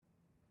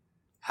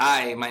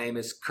Hi, my name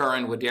is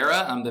Curran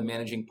Wadera. I'm the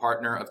managing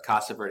partner of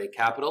Casa Verde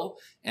Capital,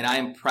 and I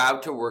am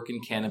proud to work in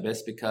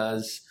cannabis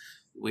because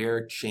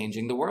we're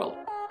changing the world.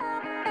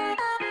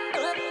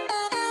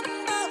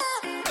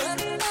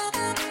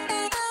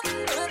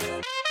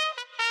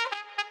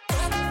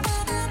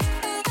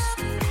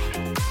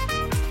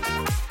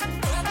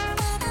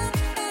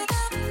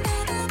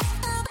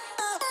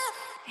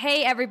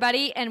 Hey,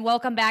 everybody, and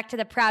welcome back to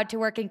the Proud to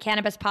Work in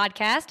Cannabis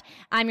podcast.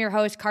 I'm your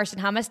host, Carson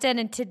Humiston,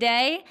 and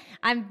today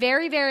I'm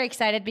very, very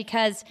excited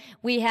because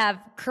we have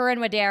Curran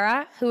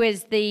Wadera, who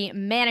is the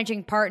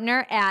managing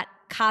partner at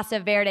Casa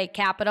Verde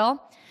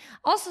Capital.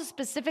 Also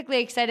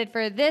specifically excited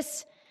for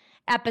this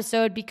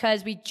episode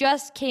because we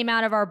just came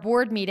out of our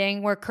board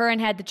meeting where Curran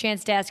had the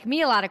chance to ask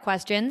me a lot of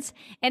questions,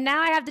 and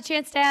now I have the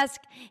chance to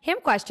ask him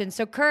questions.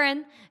 So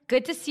Curran,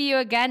 good to see you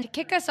again. To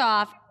kick us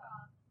off,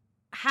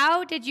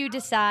 how did you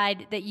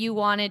decide that you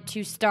wanted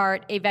to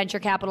start a venture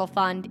capital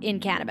fund in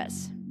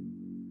cannabis?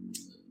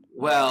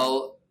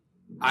 Well,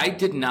 I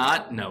did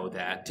not know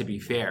that, to be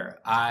fair.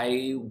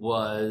 I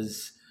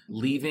was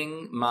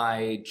leaving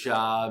my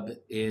job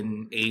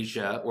in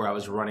Asia, where I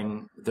was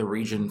running the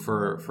region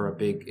for a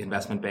big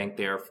investment bank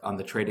there on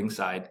the trading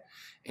side.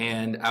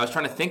 And I was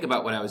trying to think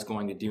about what I was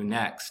going to do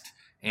next.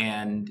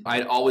 And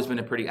I'd always been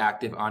a pretty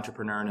active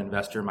entrepreneur and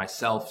investor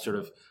myself, sort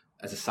of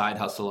as a side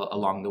hustle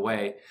along the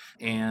way.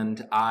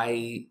 And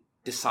I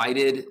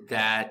decided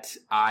that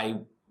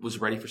I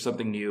was ready for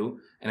something new,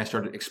 and I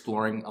started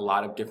exploring a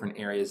lot of different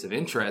areas of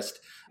interest.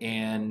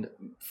 And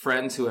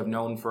friends who I've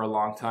known for a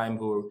long time,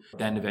 who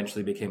then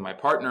eventually became my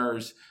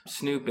partners,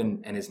 Snoop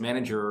and his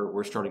manager,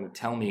 were starting to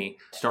tell me,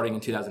 starting in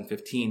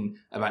 2015,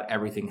 about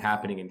everything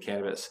happening in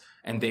cannabis.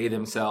 And they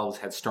themselves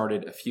had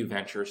started a few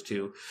ventures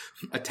to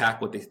attack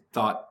what they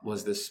thought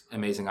was this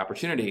amazing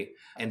opportunity.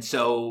 And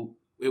so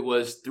it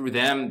was through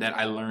them that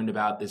I learned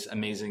about this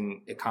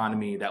amazing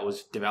economy that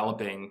was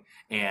developing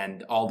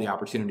and all the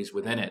opportunities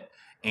within it.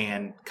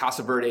 And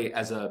Casa Verde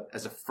as a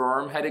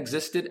firm had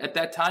existed at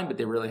that time, but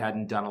they really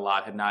hadn't done a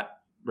lot, had not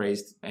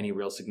raised any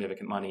real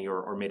significant money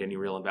or made any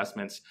real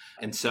investments.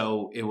 And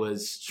so it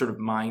was sort of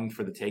mine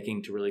for the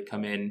taking to really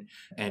come in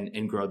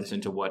and grow this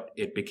into what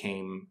it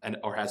became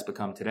or has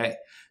become today.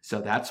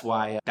 So that's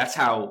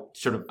how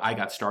sort of I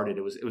got started.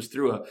 It was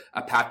through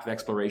a path of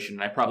exploration.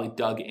 And I probably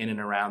dug in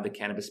and around the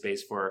cannabis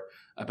space for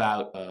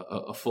about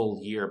a full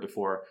year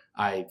before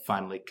I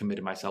finally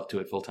committed myself to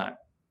it full time.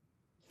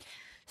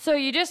 So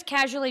you just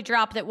casually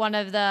dropped that one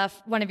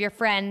of your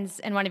friends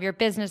and one of your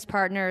business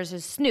partners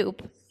is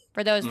Snoop.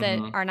 For those that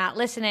are not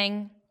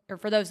listening, or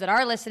for those that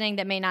are listening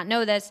that may not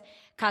know this,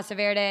 Casa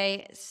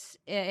Verde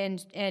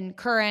and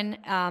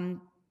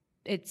Curran,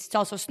 it's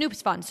also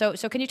Snoop's fund. So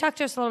can you talk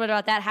to us a little bit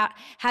about that?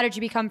 How did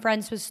you become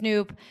friends with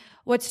Snoop?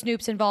 What's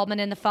Snoop's involvement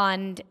in the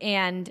fund?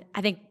 And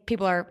I think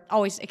people are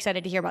always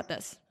excited to hear about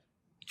this.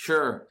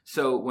 Sure.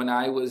 So when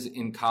I was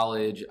in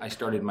college, I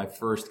started my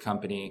first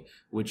company,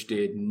 which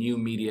did new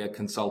media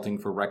consulting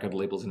for record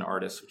labels and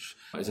artists,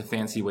 which is a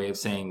fancy way of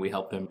saying we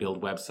help them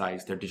build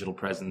websites, their digital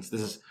presence.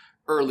 This is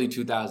early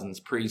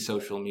 2000s,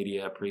 pre-social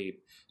media,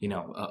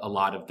 a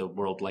lot of the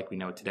world like we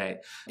know it today.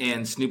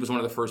 And Snoop was one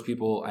of the first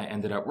people I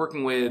ended up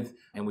working with,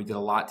 and we did a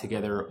lot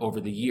together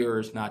over the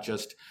years, not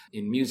just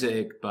in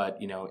music, but,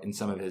 in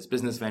some of his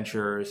business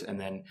ventures.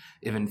 And then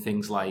even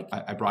things like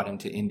I brought him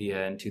to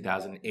India in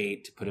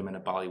 2008 to put him in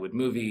a Bollywood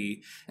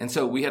movie. And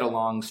so we had a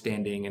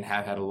long-standing and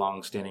have had a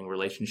long-standing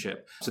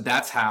relationship. So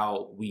that's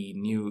how we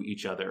knew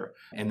each other.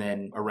 And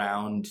then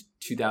around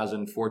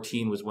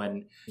 2014 was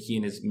when he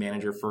and his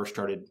manager first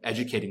started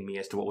educating me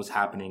as to what was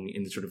happening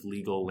in the sort of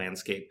legal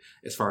landscape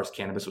as far as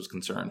cannabis was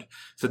concerned.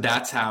 So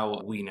that's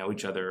how we know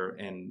each other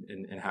and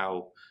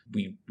how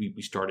we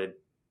started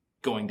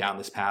going down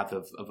this path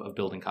of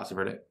building Casa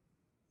Verde.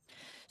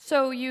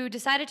 So you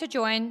decided to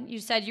join. You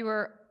said you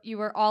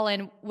were all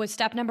in. Was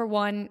step number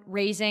one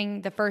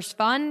raising the first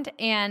fund?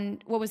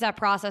 And what was that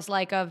process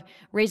like of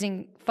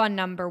raising fund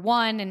number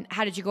one? And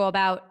how did you go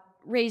about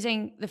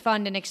raising the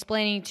fund and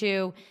explaining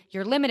to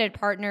your limited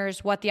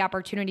partners what the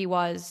opportunity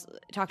was?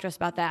 Talk to us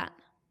about that.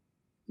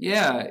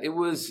 Yeah, it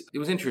was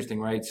interesting,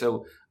 right?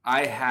 So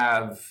I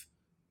have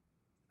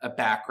a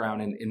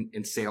background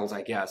in sales,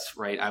 I guess,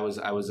 right? I was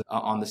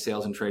on the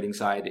sales and trading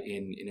side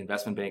in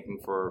investment banking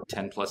for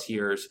 10 plus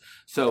years.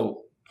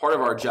 So part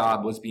of our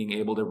job was being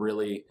able to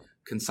really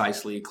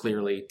concisely,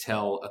 clearly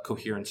tell a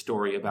coherent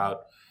story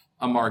about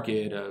a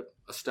market, a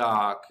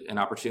stock, an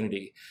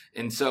opportunity.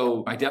 And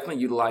so I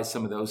definitely utilized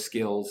some of those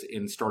skills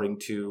in starting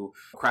to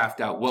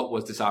craft out what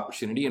was this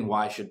opportunity and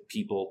why should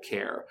people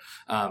care.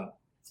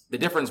 The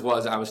difference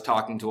was I was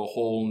talking to a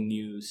whole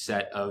new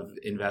set of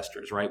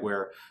investors, right?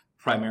 Where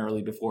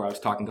primarily before I was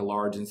talking to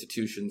large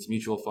institutions,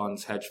 mutual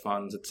funds, hedge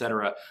funds, et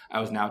cetera.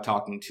 I was now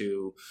talking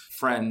to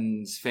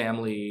friends,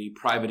 family,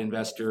 private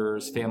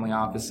investors, family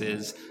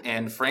offices.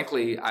 And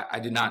frankly, I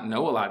did not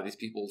know a lot of these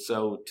people.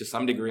 So to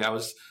some degree, I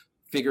was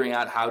figuring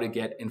out how to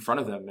get in front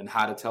of them and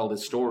how to tell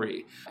this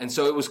story. And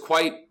so it was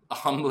quite a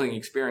humbling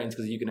experience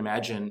because you can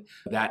imagine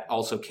that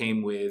also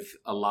came with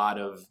a lot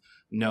of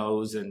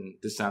knows, and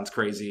this sounds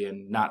crazy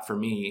and not for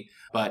me,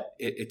 but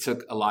it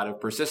took a lot of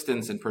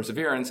persistence and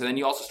perseverance. And then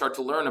you also start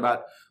to learn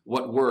about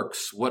what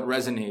works, what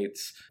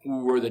resonates,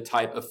 who were the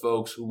type of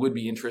folks who would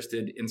be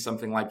interested in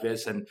something like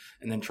this, and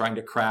then trying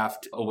to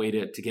craft a way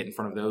to get in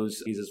front of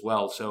those as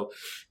well. So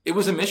it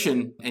was a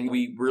mission, and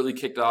we really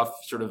kicked off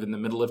sort of in the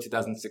middle of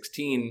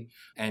 2016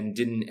 and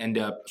didn't end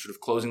up sort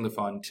of closing the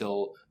fund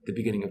till the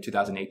beginning of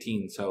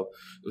 2018. So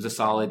it was a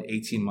solid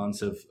 18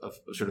 months of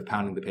sort of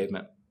pounding the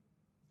pavement.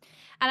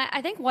 And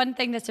I think one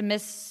thing that's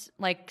sometimes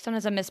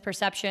a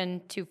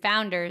misperception to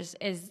founders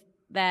is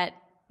that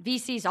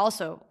VCs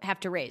also have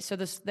to raise. So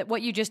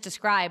what you just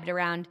described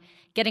around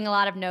getting a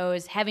lot of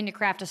no's, having to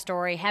craft a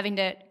story, having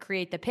to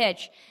create the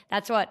pitch,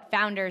 that's what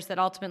founders that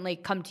ultimately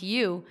come to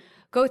you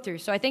go through.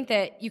 So I think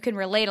that you can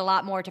relate a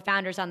lot more to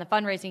founders on the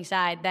fundraising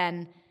side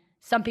than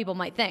some people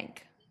might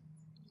think.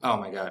 Oh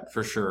my God,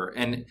 for sure.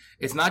 And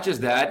it's not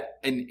just that.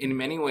 And in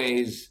many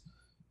ways,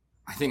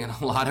 I think in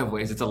a lot of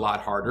ways, it's a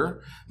lot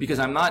harder because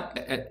I'm not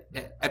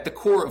at the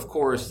core, of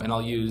course, and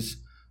I'll use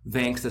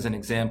Vanxt as an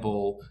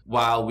example.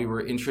 While we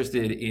were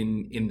interested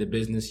in the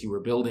business you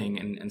were building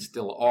and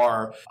still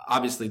are,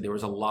 obviously there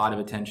was a lot of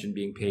attention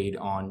being paid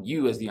on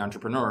you as the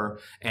entrepreneur.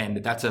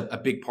 And that's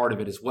a big part of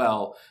it as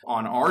well.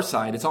 On our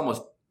side, it's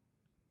almost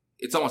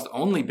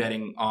only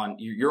betting on,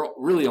 you're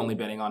really only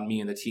betting on me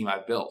and the team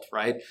I've built,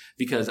 right?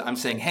 Because I'm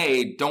saying,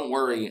 hey, don't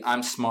worry,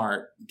 I'm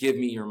smart, give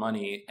me your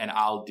money and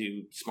I'll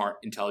do smart,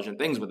 intelligent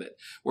things with it.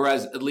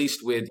 Whereas at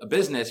least with a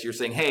business, you're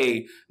saying,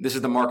 hey, this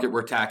is the market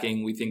we're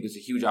attacking. We think there's a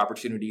huge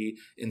opportunity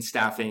in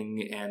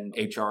staffing and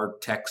HR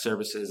tech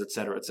services, et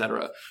cetera, et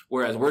cetera.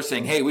 Whereas we're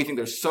saying, hey, we think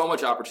there's so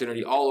much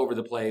opportunity all over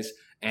the place,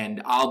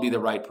 and I'll be the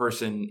right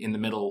person in the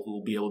middle who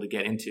will be able to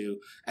get into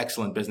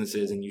excellent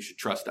businesses, and you should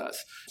trust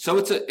us. So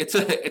it's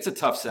a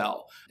tough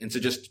sell. And so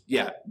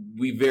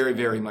we very,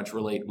 very much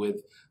relate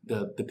with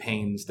the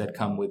pains that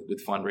come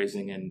with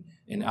fundraising,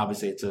 and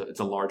obviously it's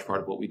a large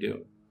part of what we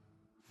do.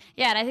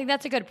 Yeah, and I think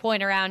that's a good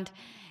point around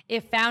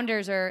if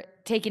founders are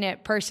taking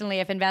it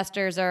personally, if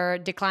investors are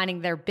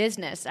declining their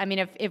business. I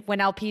mean, if when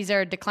LPs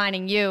are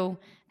declining you,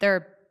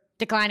 they're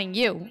declining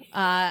you,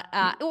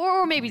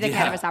 or maybe the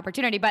cannabis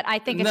opportunity, but I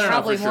think it's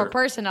probably more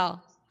personal,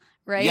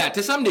 right? Yeah,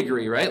 to some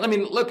degree, right? I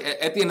mean, look,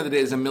 at the end of the day,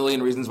 there's a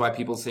million reasons why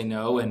people say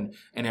no, and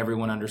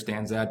everyone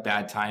understands that.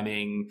 Bad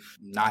timing,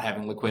 not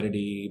having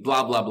liquidity,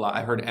 blah, blah, blah.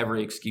 I've heard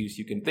every excuse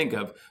you can think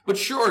of. But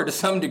sure, to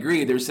some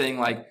degree, they're saying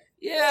like,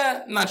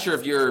 yeah, I'm not sure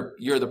if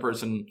you're the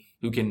person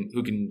who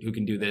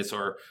can do this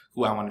or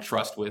who I want to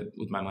trust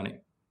with my money.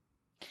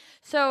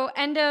 So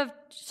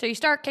you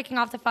start kicking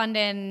off the fund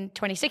in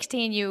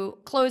 2016, you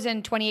close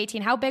in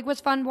 2018. How big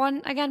was Fund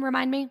 1 again?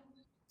 Remind me.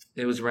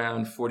 It was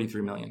around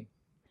 43 million.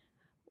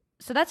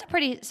 So that's a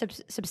pretty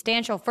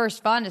substantial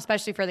first fund,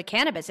 especially for the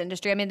cannabis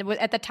industry. I mean,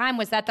 at the time,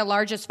 was that the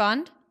largest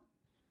fund?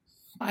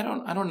 I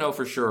don't know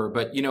for sure,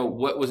 but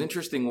what was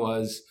interesting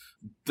was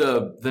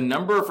the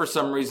number for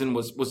some reason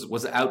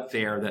was out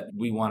there that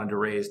we wanted to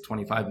raise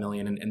 25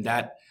 million, and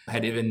that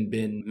had even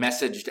been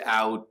messaged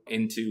out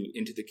into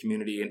the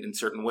community in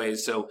certain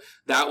ways. So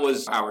that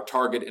was our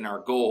target and our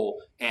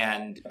goal,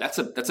 and that's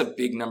a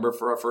big number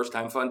for a first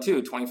time fund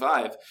too,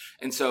 25.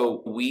 And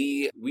so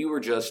we were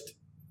just,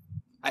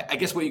 I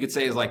guess what you could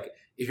say is like,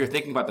 if you're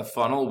thinking about the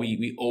funnel,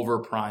 we over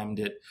primed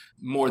it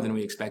more than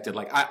we expected.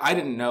 Like I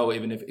didn't know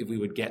even if we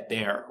would get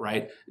there,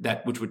 right?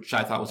 Which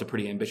I thought was a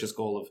pretty ambitious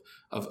goal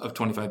of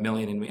 25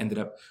 million. And we ended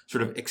up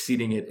sort of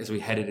exceeding it as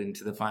we headed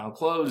into the final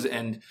close.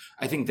 And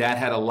I think that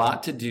had a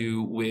lot to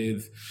do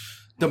with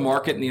the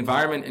market and the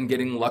environment and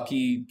getting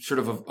lucky sort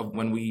of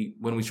when we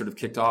sort of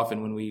kicked off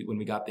and when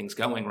we got things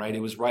going, right?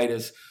 It was right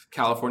as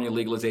California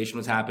legalization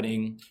was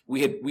happening.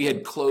 We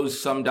had closed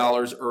some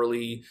dollars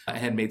early and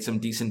had made some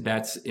decent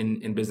bets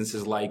in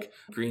businesses like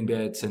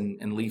Greenbits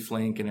and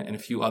LeafLink and a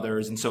few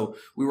others. And so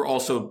we were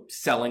also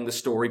selling the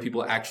story.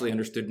 People actually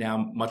understood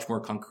now much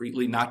more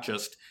concretely, not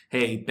just,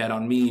 hey, bet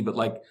on me, but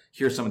like,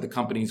 here's some of the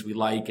companies we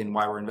like and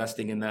why we're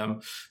investing in them.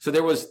 So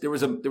there was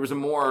a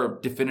more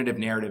definitive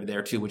narrative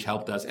there too, which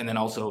helped us. And then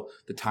also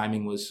the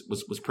timing was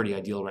pretty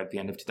ideal right at the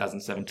end of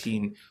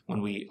 2017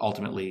 when we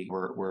ultimately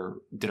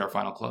did our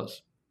final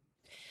close.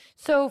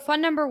 So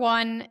fund number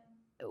 1,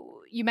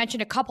 you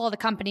mentioned a couple of the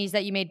companies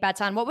that you made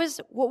bets on. What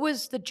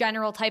was the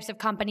general types of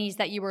companies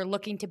that you were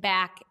looking to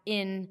back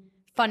in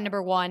fund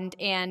number 1?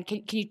 And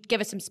can you give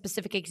us some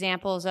specific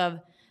examples of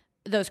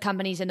those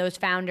companies and those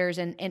founders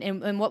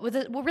and what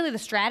really the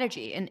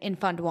strategy in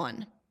fund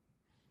 1?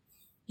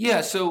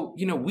 Yeah, so,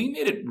 we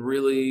made it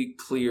really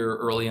clear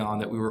early on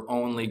that we were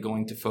only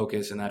going to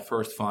focus in that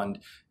first fund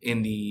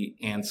in the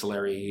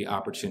ancillary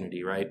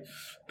opportunity, right?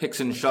 Picks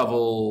and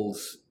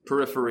shovels,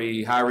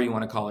 periphery, however you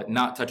want to call it,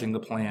 not touching the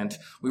plant.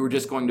 We were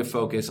just going to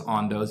focus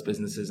on those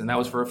businesses. And that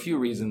was for a few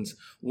reasons.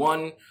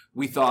 One,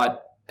 we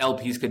thought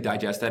LPs could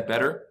digest that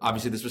better.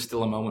 Obviously, this was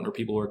still a moment where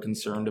people were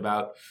concerned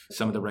about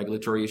some of the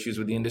regulatory issues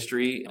with the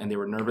industry and they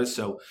were nervous.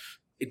 So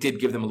it did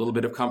give them a little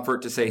bit of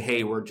comfort to say,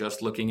 hey, we're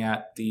just looking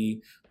at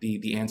the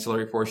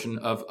ancillary portion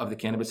of the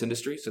cannabis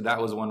industry. So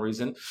that was one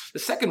reason. The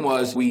second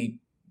was we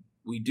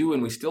we do,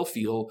 and we still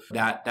feel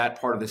that that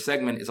part of the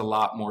segment is a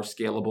lot more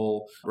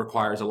scalable,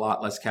 requires a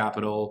lot less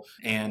capital,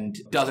 and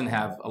doesn't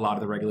have a lot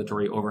of the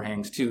regulatory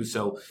overhangs too.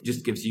 So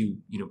just gives you,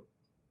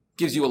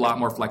 gives you a lot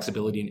more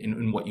flexibility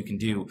in what you can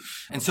do.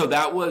 And so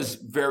that was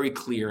very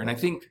clear. And I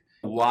think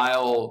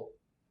while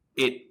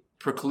it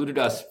precluded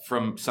us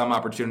from some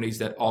opportunities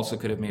that also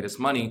could have made us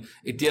money,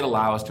 it did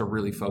allow us to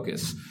really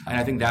focus. And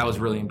I think that was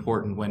really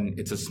important when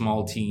it's a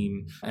small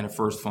team and a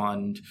first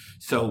fund.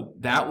 So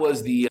that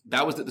was the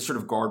sort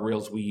of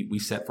guardrails we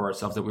set for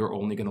ourselves, that we were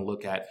only going to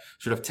look at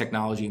sort of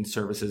technology and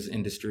services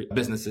industry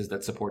businesses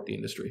that support the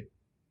industry.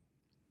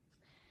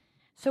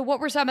 So what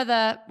were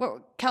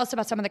tell us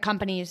about some of the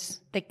companies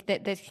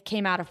that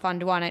came out of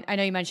Fund One. I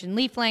know you mentioned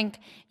LeafLink,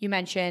 you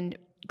mentioned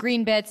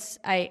Greenbits.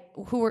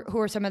 Who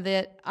are some of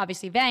the,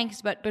 obviously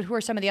banks, but who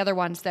are some of the other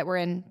ones that were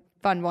in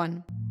Fund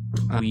One?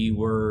 We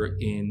were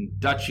in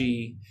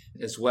Dutchy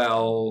as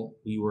well.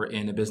 We were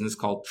in a business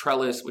called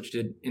Trellis, which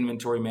did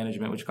inventory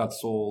management, which got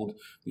sold.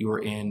 We were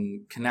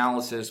in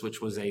Canalysis,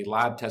 which was a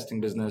lab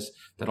testing business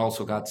that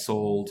also got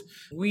sold.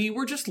 We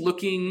were just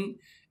looking,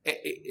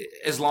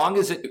 as long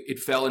as it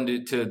fell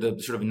into the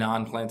sort of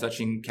non-plant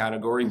touching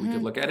category, we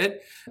could look at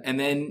it. And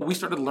then we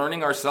started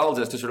learning ourselves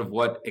as to sort of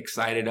what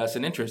excited us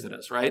and interested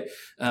us, right?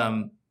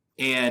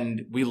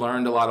 And we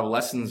learned a lot of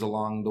lessons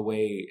along the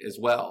way as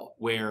well,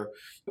 where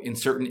in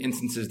certain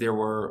instances there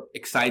were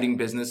exciting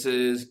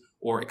businesses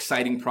or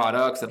exciting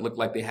products that looked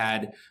like they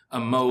had a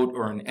moat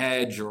or an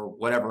edge or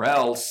whatever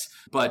else,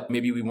 but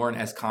maybe we weren't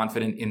as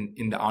confident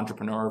in the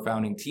entrepreneur or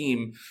founding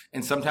team.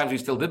 And sometimes we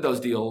still did those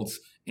deals,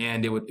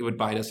 and it would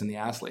bite us in the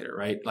ass later,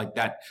 right? Like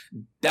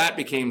that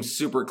became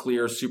super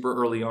clear, super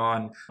early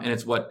on. And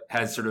it's what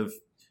has sort of,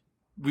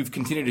 we've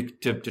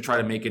continued to try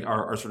to make it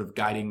our sort of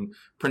guiding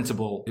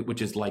principle,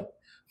 which is like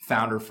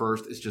founder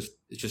first. It's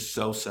just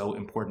so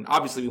important.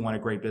 Obviously we want a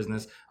great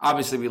business.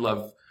 Obviously we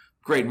love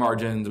great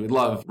margins. We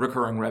love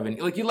recurring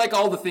revenue. Like you like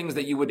all the things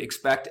that you would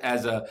expect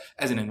as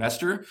an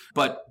investor.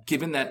 But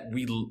given that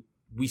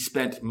we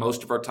spent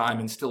most of our time,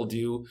 and still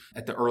do,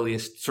 at the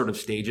earliest sort of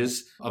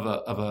stages of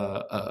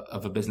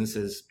a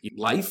business's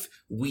life,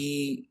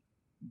 we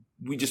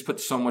just put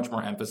so much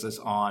more emphasis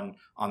on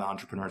the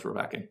entrepreneurs we're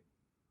backing.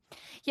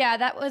 Yeah,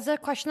 that was a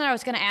question that I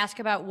was going to ask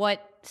about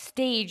what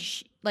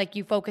stage like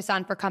you focus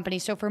on for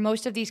companies. So for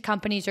most of these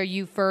companies, are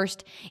you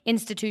first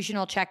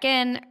institutional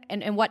check-in,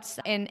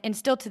 and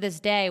still to this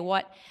day,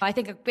 what I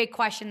think a big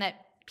question that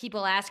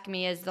people ask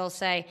me is they'll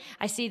say,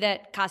 I see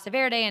that Casa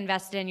Verde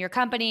invested in your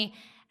company.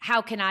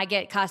 How can I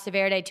get Casa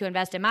Verde to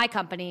invest in my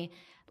company?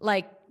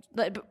 Like,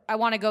 I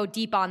want to go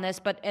deep on this,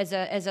 but as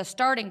a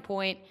starting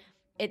point,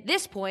 at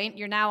this point,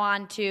 you're now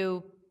on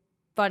to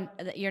fund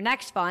your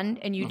next fund,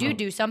 and you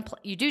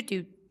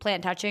do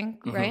plant touching,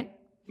 right?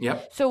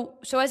 Yep.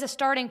 So as a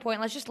starting point,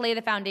 let's just lay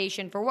the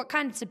foundation for what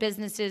kinds of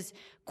businesses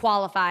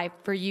qualify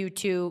for you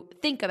to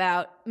think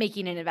about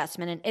making an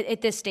investment in,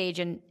 at this stage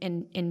in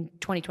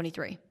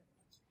 2023.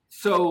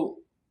 So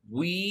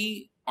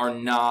we are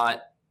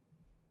not.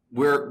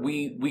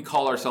 We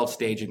call ourselves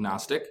stage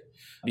agnostic,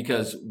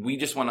 because we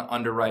just want to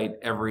underwrite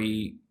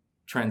every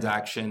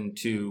transaction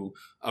to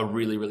a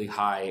really, really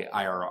high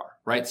IRR,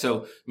 right?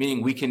 So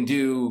meaning we can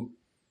do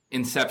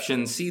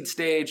inception seed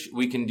stage,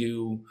 we can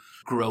do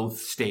growth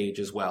stage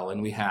as well.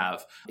 And we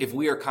have, if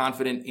we are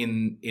confident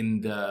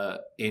in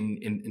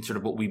sort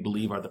of what we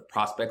believe are the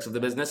prospects of the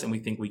business, and we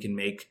think we can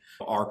make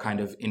our kind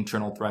of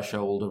internal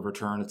threshold of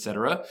return, et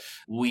cetera,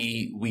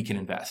 we can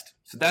invest.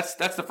 So that's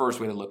the first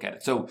way to look at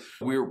it. So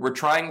we're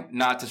trying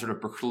not to sort of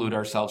preclude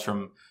ourselves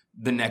from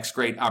the next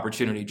great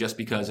opportunity just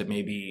because it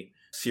may be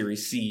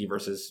Series C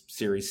versus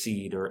Series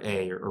Seed or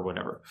A or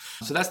whatever.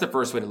 So that's the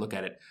first way to look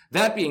at it.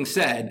 That being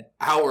said,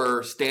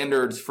 our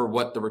standards for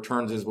what the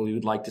returns is what we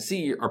would like to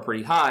see are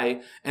pretty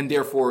high, and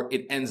therefore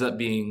it ends up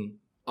being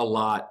a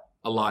lot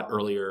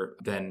earlier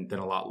than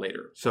a lot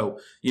later. So,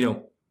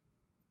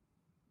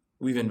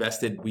 we've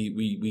invested,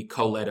 we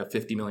co-led a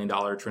 $50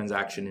 million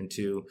transaction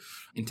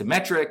into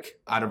Metric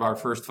out of our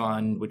first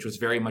fund, which was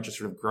very much a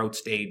sort of growth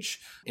stage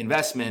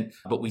investment,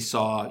 but we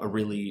saw a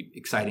really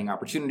exciting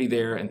opportunity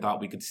there and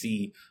thought we could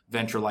see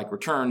venture-like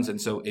returns.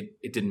 And so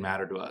it didn't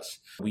matter to us.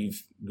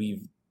 We've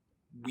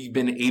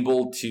been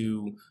able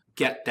to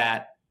get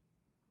that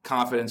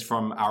confidence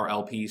from our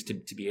LPs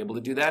to be able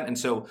to do that. And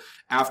so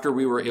after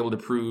we were able to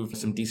prove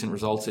some decent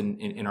results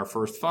in our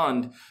first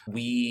fund,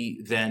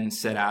 we then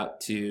set out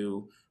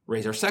to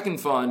raise our second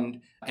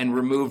fund and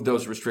remove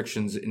those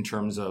restrictions in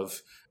terms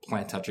of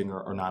plant touching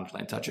or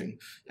non-plant touching.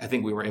 I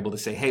think we were able to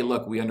say, hey,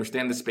 look, we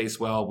understand the space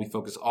well. We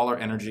focus all our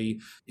energy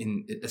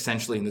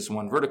essentially in this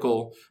one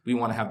vertical. We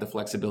want to have the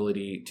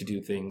flexibility to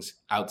do things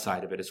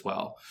outside of it as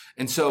well.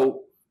 And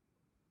so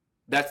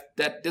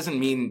that doesn't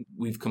mean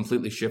we've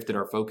completely shifted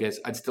our focus.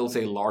 I'd still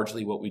say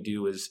largely what we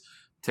do is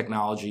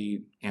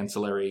technology,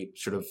 ancillary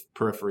sort of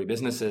periphery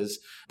businesses,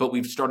 but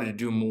we've started to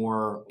do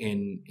more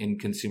in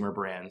consumer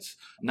brands.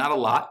 Not a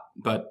lot,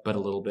 but a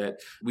little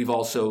bit. We've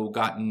also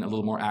gotten a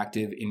little more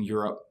active in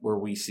Europe, where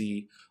we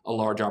see a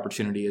large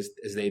opportunity as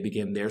they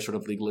begin their sort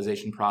of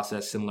legalization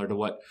process, similar to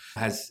what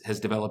has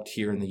developed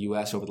here in the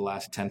US over the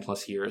last 10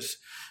 plus years.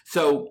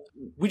 So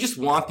we just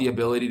want the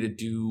ability to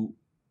do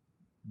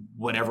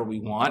whatever we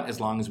want, as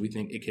long as we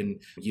think it can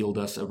yield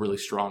us a really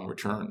strong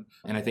return.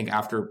 And I think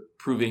after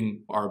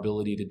proving our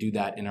ability to do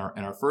that in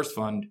our first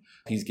fund,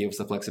 he's gave us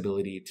the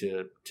flexibility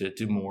to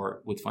do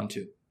more with Fund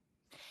 2.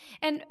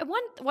 And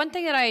one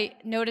thing that I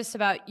noticed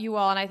about you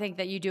all, and I think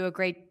that you do a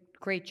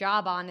great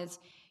job on, is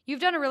you've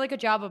done a really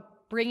good job of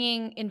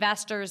bringing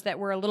investors that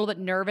were a little bit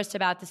nervous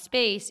about the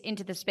space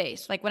into the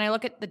space. Like when I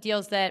look at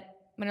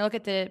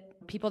the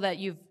people that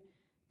you've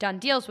done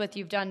deals with,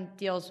 you've done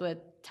deals with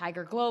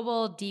Tiger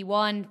Global,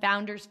 D1,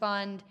 Founders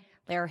Fund,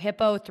 Lair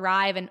Hippo,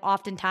 Thrive, and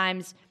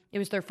oftentimes it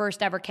was their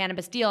first ever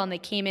cannabis deal and they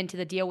came into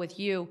the deal with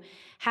you.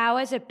 How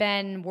has it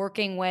been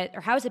working with,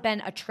 or how has it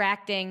been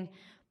attracting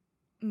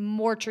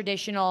more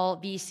traditional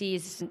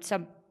VCs,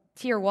 some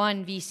tier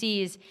one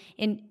VCs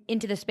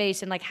into the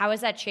space? And like, how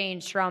has that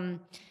changed from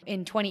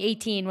in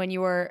 2018 when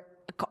you were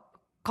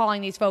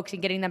calling these folks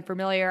and getting them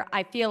familiar?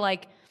 I feel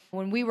like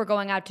when we were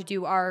going out to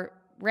do our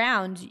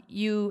rounds,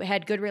 you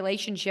had good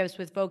relationships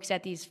with folks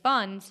at these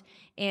funds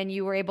and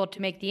you were able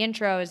to make the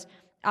intros.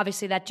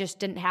 Obviously that just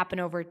didn't happen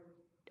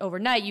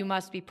overnight. You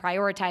must be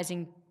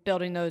prioritizing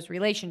building those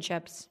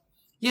relationships.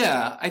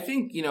 Yeah, I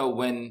think,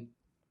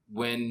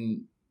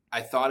 when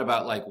I thought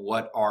about like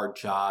what our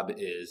job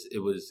is, it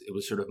was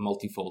sort of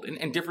multifold,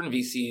 and different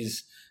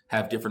VCs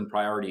have different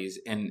priorities.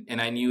 And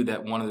I knew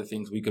that one of the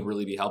things we could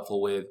really be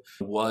helpful with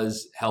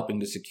was helping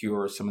to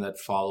secure some of that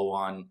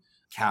follow-on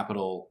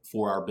capital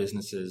for our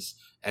businesses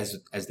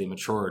as they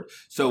matured.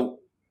 So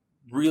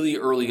really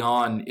early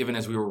on, even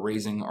as we were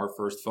raising our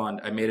first fund,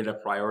 I made it a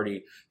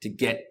priority to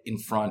get in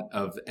front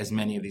of as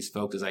many of these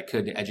folks as I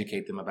could to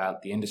educate them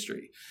about the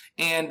industry.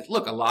 And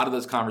look, a lot of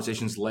those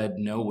conversations led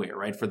nowhere,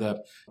 right? For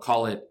the,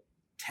 call it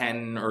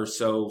 10 or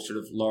so sort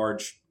of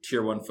large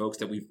tier one folks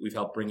that we've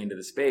helped bring into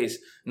the space,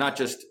 not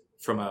just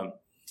from a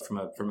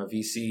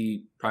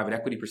VC private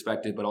equity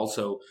perspective, but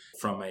also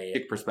from a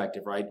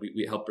perspective, right?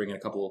 We helped bring in a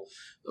couple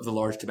of the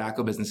large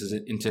tobacco businesses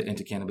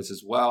into cannabis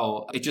as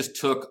well. It just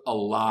took a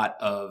lot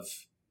of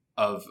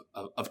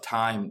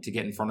time to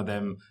get in front of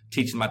them,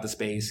 teach them about the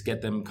space,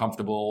 get them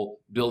comfortable,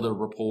 build a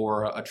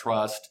rapport, a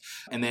trust.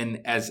 And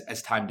then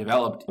as time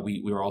developed,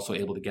 we were also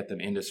able to get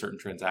them into certain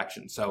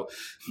transactions. So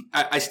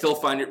I still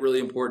find it really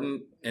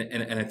important.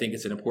 And I think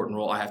it's an important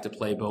role I have to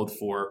play both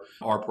for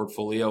our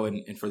portfolio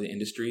and for the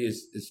industry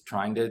is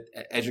trying to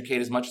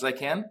educate as much as I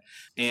can.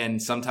 And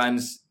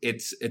sometimes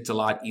it's a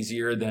lot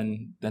easier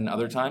than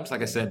other times.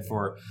 Like I said,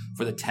 for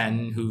the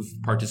 10 who've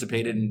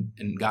participated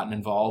and gotten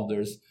involved,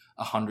 there's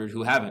 100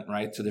 who haven't,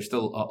 right? So there's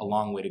still a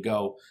long way to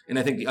go. And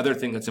I think the other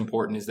thing that's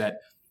important is that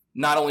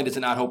not only does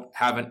it not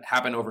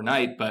happen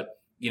overnight, but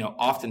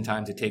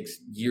oftentimes it takes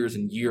years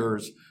and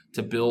years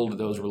to build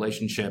those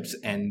relationships,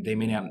 and they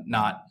may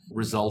not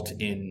result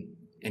in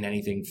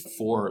anything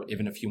for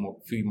even a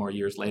few more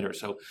years later.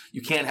 So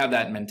you can't have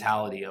that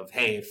mentality of,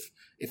 hey,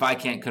 if I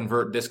can't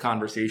convert this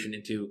conversation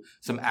into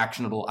some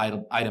actionable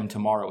item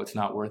tomorrow, it's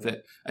not worth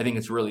it. I think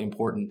it's really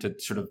important to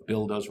sort of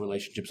build those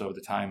relationships over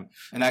the time,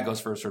 and that goes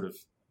for sort of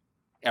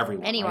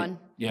anyone. Right?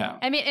 Yeah.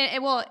 I mean,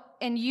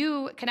 and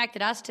you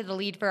connected us to the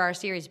lead for our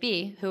Series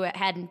B, who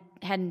hadn't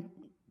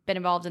been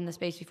involved in the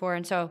space before.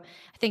 And so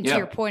I think to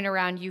your point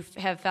around, you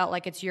have felt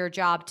like it's your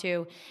job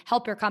to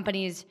help your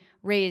companies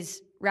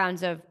raise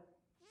rounds of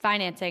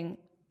financing.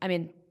 I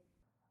mean,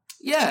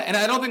 yeah, and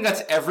I don't think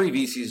that's every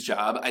VC's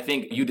job. I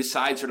think you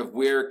decide sort of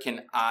where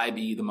can I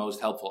be the most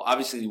helpful.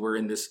 Obviously, we're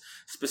in this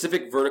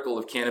specific vertical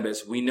of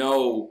cannabis. We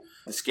know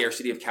the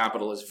scarcity of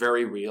capital is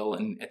very real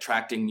and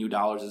attracting new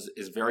dollars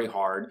is very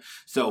hard.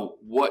 So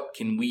what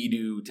can we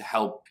do to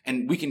help?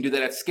 And we can do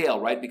that at scale,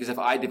 right? Because if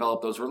I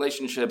develop those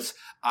relationships,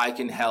 I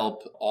can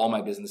help all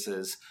my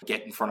businesses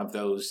get in front of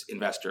those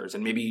investors.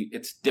 And maybe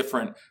it's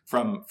different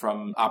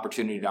from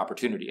opportunity to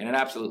opportunity. And it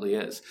absolutely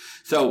is.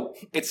 So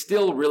it's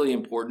still really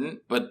important,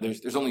 but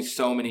there's only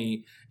so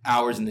many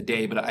hours in the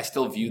day, but I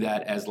still view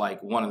that as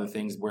like one of the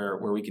things where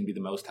we can be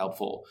the most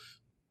helpful.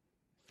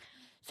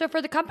 So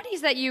for the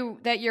companies that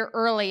you're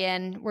early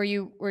in, where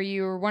you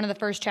were one of the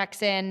first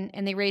checks in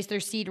and they raised their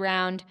seed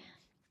round,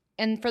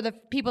 and for the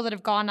people that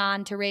have gone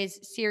on to raise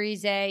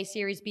Series A,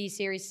 Series B,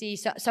 Series C,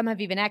 some have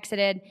even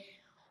exited,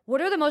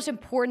 what are the most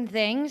important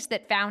things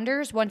that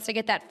founders, once they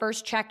get that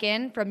first check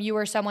in from you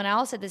or someone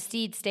else at the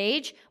seed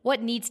stage,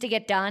 what needs to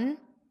get done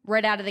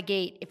right out of the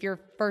gate if you're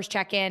first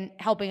check in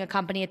helping a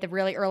company at the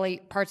really early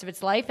parts of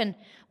its life? And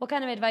what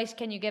kind of advice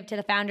can you give to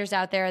the founders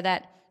out there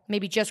that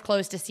maybe just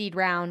closed a seed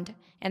round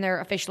and they're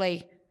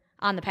officially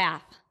on the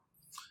path?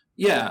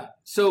 Yeah.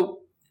 So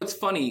it's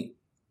funny.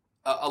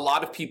 A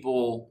lot of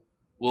people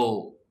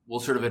will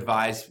sort of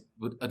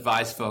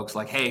advise folks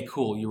like, hey,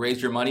 cool, you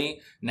raised your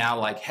money. Now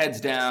like heads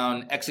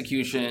down,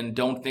 execution.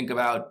 Don't think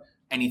about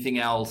anything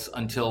else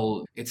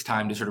until it's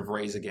time to sort of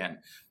raise again.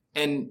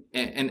 And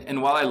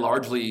while I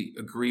largely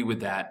agree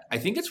with that, I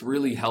think it's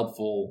really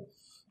helpful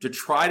to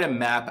try to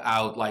map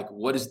out like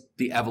what is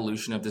the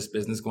evolution of this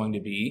business going to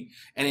be.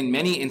 And in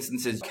many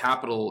instances,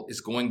 capital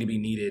is going to be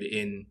needed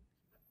in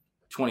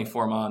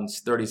 24 months,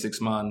 36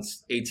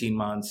 months, 18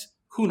 months,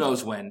 who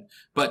knows when.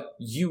 But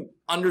you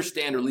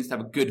understand or at least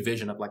have a good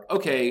vision of like,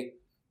 okay,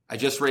 I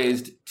just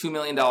raised $2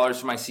 million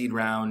for my seed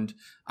round.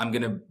 I'm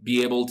going to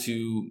be able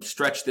to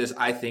stretch this,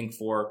 I think,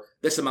 for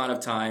this amount of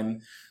time.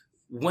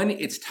 When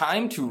it's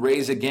time to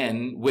raise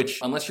again, which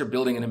unless you're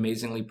building an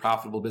amazingly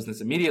profitable business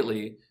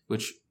immediately,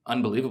 which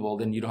unbelievable,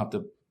 then you don't have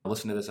to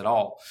listen to this at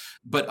all.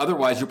 But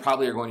otherwise, you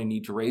probably are going to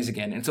need to raise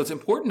again. And so it's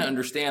important to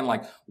understand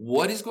like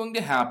what is going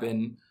to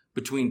happen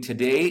between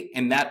today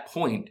and that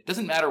point. It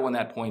doesn't matter when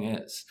that point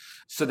is,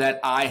 so that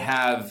I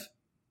have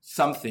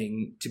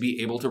something to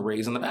be able to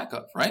raise on the back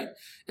of, right?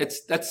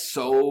 That's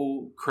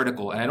so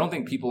critical. And I don't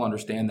think people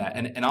understand that.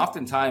 And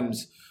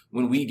oftentimes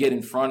when we get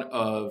in front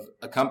of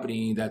a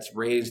company that's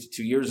raised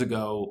 2 years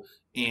ago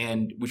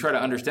and we try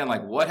to understand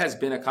like what has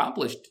been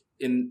accomplished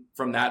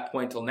from that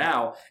point till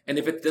now, and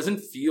if it doesn't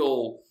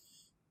feel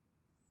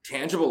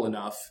tangible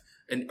enough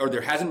or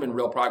there hasn't been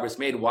real progress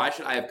made, why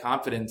should I have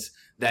confidence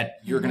that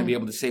you're going to be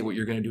able to say what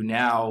you're going to do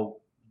now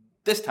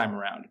this time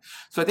around?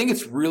 So I think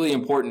it's really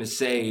important to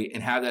say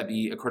and have that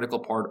be a critical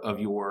part of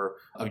your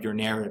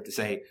narrative, to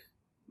say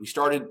we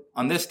started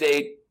on this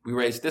date, we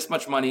raised this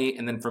much money,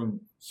 and then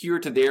from here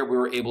to there we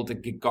were able to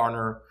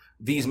garner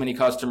these many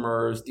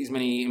customers, these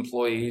many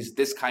employees,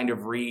 this kind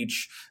of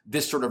reach,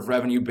 this sort of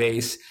revenue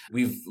base.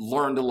 We've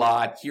learned a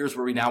lot. Here's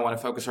where we now want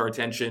to focus our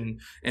attention.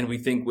 And we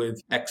think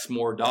with X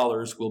more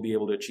dollars, we'll be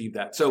able to achieve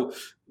that. So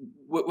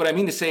what I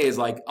mean to say is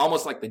like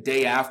almost like the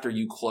day after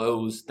you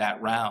close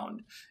that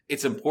round,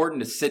 it's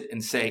important to sit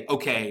and say,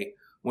 okay,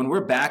 when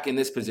we're back in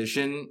this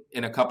position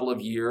in a couple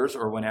of years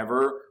or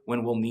whenever,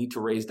 when we'll need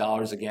to raise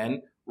dollars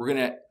again, we're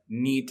going to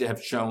need to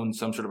have shown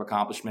some sort of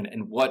accomplishment.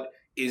 And what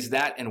is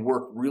that? And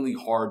work really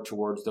hard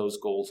towards those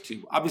goals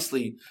too.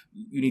 Obviously,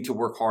 you need to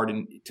work hard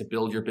to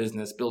build your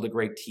business, build a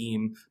great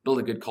team, build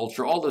a good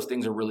culture. All those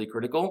things are really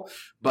critical.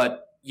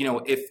 But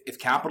if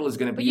capital is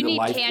going to be the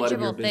lifeblood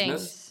of your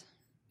business,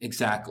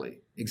 exactly.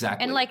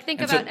 And like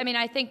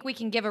I think we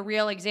can give a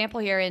real example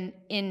here in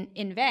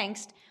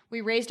Vangst.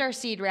 We raised our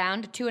seed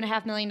round,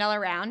 $2.5 million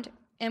round,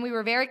 and we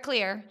were very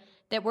clear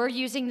that we're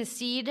using the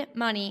seed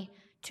money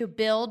to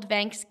build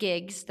Vangst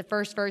Gigs, the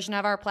first version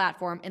of our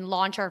platform, and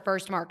launch our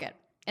first market.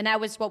 And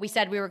that was what we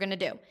said we were going to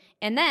do.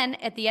 And then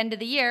at the end of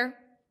the year,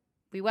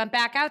 we went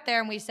back out there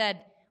and we said,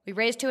 we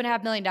raised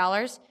 $2.5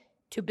 million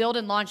to build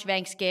and launch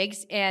Vangst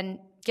Gigs and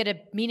get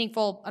a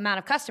meaningful amount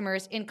of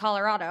customers in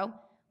Colorado.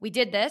 We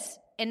did this.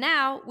 And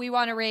now we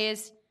want to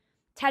raise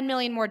 $10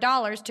 million more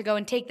to go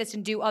and take this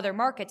and do other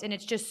markets. And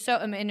it's just so,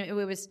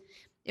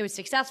 it was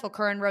successful.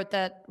 Curran wrote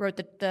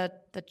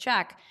the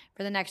check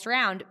for the next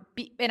round.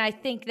 And I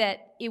think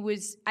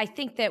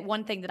that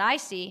one thing that I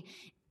see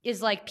is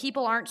like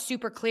people aren't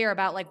super clear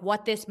about like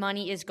what this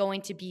money is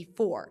going to be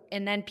for.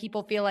 And then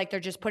people feel like they're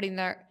just putting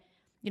their,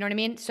 you know what I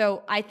mean?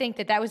 So I think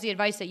that was the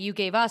advice that you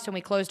gave us when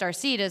we closed our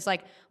seed is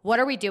like,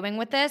 what are we doing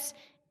with this?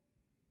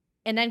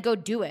 And then go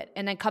do it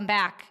and then come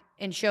back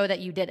and show that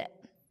you did it.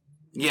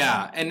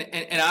 Yeah.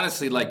 And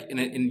honestly, like,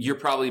 and you're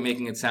probably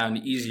making it sound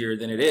easier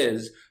than it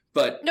is,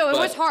 but no, it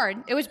was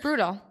hard. It was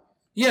brutal.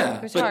 Yeah.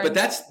 But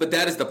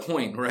that is the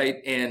point, right?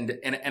 And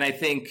I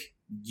think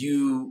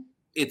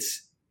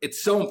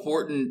it's so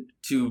important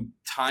to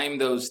time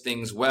those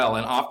things well.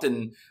 And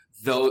often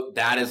though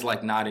that is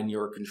like not in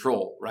your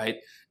control, right?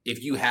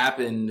 If you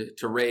happened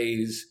to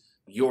raise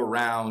your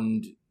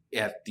round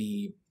at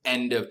the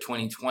end of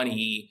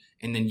 2020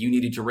 and then you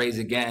needed to raise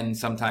again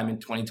sometime in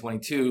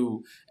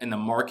 2022 and the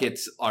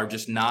markets are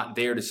just not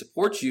there to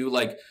support you,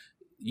 like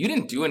you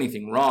didn't do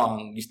anything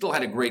wrong. You still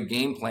had a great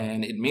game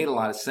plan. It made a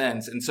lot of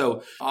sense. And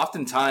so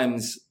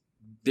oftentimes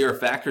there are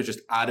factors just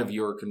out of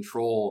your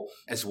control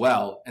as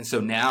well. And so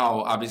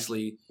now,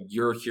 obviously,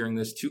 you're hearing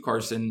this too,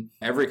 Carson.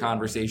 Every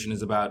conversation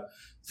is about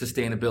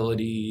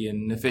sustainability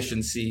and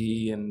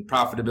efficiency and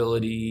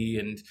profitability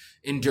and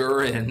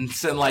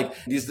endurance. And like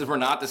these were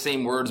not the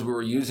same words we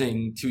were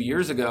using 2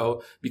 years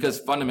ago because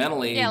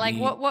fundamentally... Yeah, like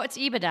what's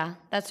EBITDA?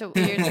 That's what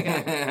years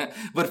ago.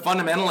 But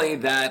fundamentally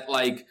that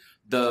like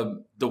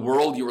the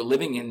world you were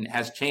living in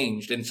has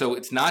changed. And so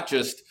it's not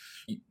just...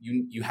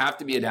 You have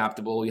to be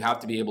adaptable. You have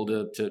to be able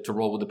to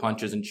roll with the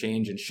punches and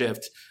change and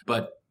shift.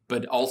 But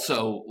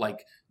also like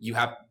you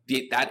have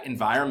that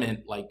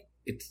environment, like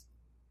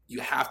you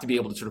have to be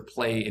able to sort of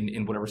play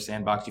in whatever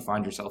sandbox you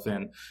find yourself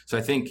in. So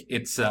I think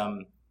it's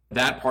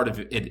that part of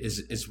it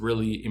is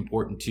really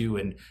important too,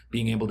 and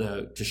being able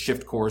to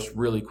shift course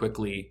really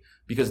quickly,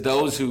 because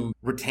those who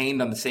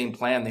retained on the same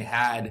plan they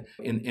had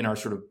in our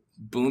sort of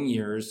boom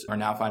years are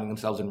now finding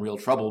themselves in real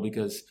trouble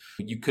because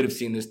you could have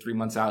seen this 3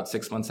 months out,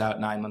 6 months out,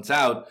 9 months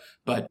out,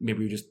 but maybe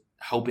you're just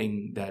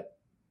hoping that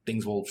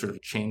things will sort of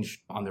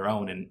change on their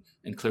own.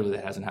 And clearly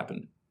that hasn't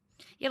happened.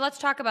 Yeah, let's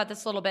talk about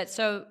this a little bit.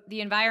 So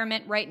the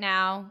environment right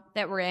now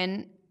that we're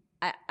in,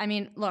 I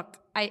mean, look,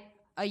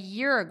 a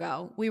year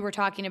ago, we were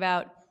talking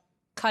about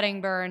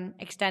cutting burn,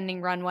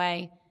 extending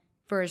runway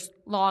for as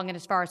long and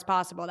as far as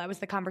possible. That was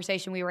the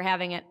conversation we were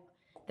having at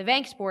the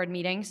Vanks board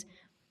meetings.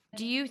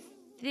 Do you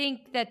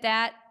think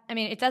that, I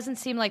mean, it doesn't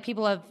seem like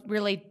people have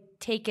really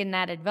taken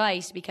that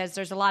advice, because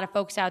there's a lot of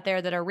folks out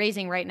there that are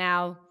raising right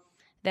now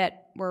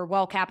that were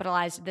well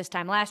capitalized this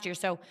time last year.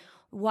 So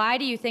why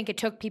do you think it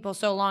took people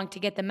so long to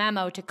get the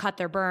memo to cut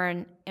their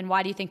burn? And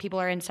why do you think people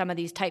are in some of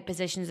these tight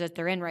positions that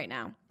they're in right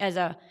now? As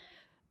a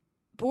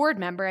board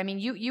member, I mean,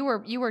 you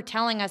were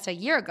telling us a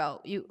year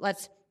ago,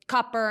 let's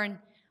cut burn,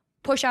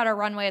 push out our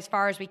runway as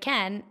far as we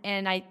can.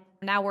 And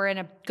now we're in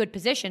a good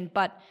position,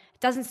 but it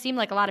doesn't seem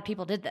like a lot of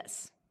people did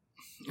this.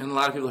 And a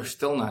lot of people are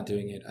still not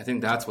doing it. I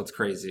think that's what's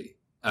crazy.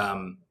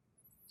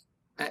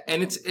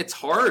 And it's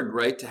hard,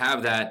 right, to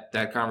have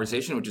that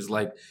conversation, which is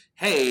like,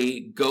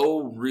 hey,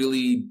 go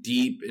really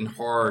deep and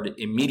hard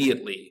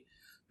immediately.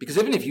 Because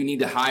even if you need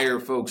to hire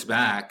folks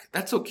back,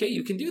 that's okay.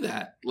 You can do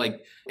that.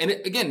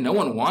 Again, no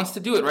one wants to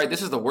do it, right?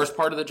 This is the worst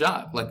part of the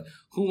job. Like,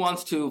 who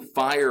wants to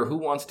fire? Who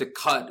wants to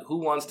cut? Who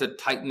wants to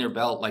tighten their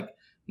belt? Like,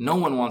 no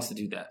one wants to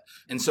do that.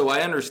 And so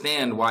I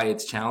understand why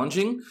it's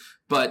challenging.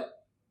 But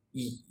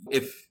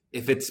if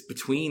it's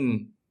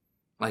between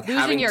like losing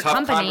having your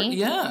tough company,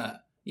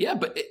 yeah,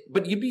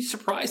 but you'd be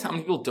surprised how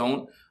many people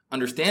don't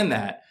understand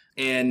that.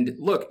 And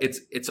look,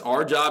 it's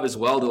our job as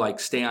well to like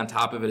stay on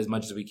top of it as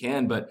much as we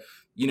can. But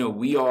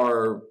we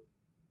are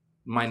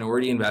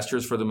minority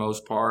investors for the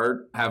most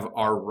part, have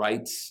our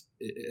rights,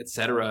 et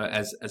cetera,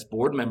 as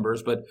board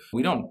members, but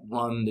we don't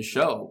run the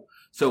show.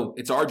 So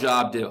it's our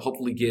job to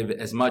hopefully give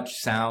as much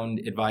sound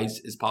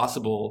advice as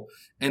possible.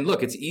 And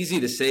look, it's easy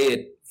to say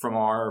it from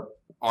our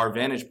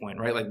vantage point,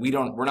 right? Like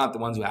we're not the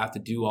ones who have to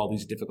do all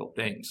these difficult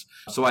things.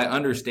 So I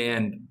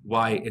understand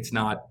why it's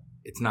not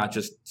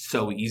just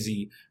so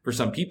easy for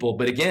some people.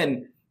 But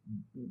again,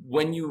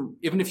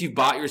 even if you've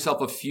bought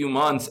yourself a few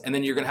months and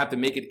then you're going to have to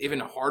make it even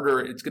harder,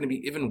 it's going to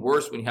be even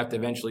worse when you have to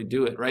eventually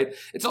do it, right?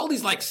 It's all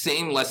these like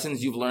same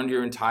lessons you've learned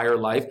your entire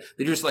life.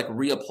 They're just like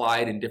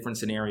reapplied in different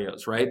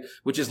scenarios, right?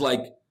 Which is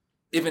like,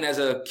 even as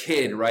a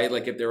kid, right?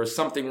 Like if there was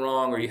something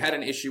wrong or you had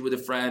an issue with a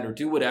friend or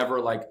do whatever,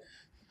 like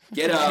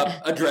get up,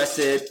 address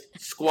it,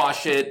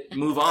 squash it,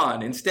 move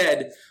on.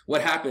 Instead,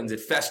 what happens? It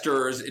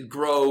festers, it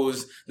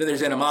grows, then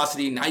there's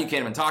animosity. Now you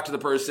can't even talk to the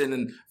person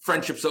and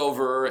friendship's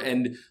over.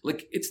 And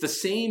like, it's the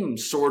same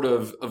sort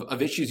of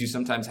issues you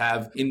sometimes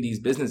have in these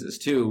businesses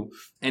too.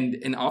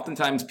 And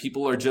oftentimes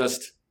people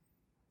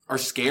are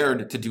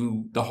scared to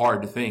do the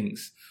hard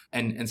things.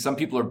 And some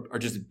people are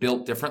just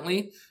built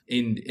differently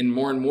in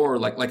more and more,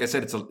 like I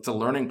said, it's a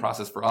learning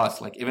process for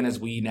us. Like even as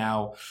we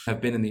now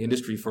have been in the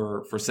industry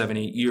for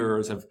 7-8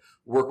 years, have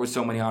worked with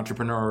so many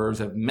entrepreneurs,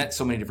 have met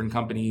so many different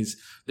companies,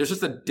 there's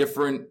just a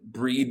different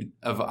breed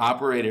of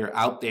operator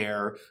out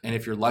there. And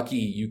if you're lucky,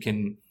 you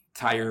can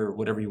tire,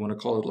 whatever you want to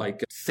call it,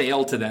 like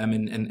sail to them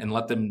and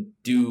let them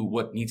do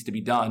what needs to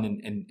be done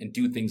and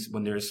do things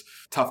when there's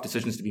tough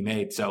decisions to be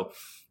made. So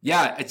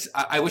yeah,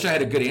 I wish I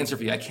had a good answer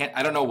for you.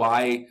 I don't know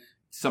why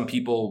some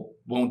people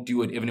won't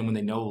do it even when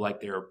they know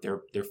like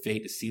their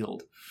fate is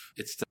sealed.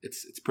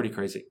 It's pretty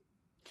crazy.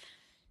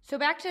 So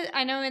back to,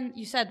 I know, and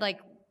you said like,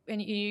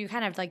 and you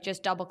kind of like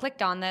just double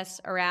clicked on this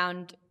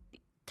around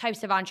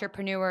types of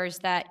entrepreneurs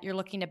that you're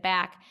looking to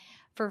back.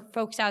 For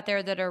folks out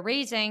there that are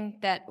raising,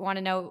 that want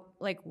to know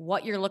like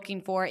what you're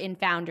looking for in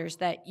founders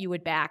that you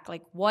would back,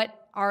 like what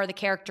are the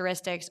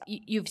characteristics?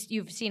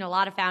 You've seen a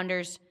lot of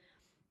founders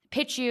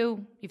pitch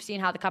you've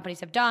seen how the companies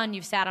have done,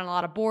 you've sat on a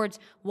lot of boards.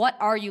 What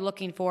are you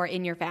looking for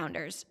in your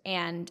founders,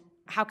 and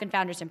how can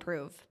founders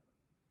improve?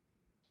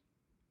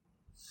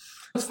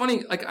 It's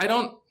funny, like I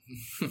don't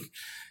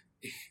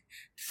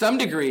some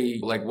degree,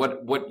 like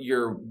what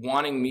you're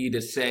wanting me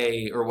to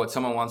say or what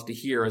someone wants to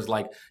hear is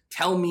like,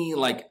 tell me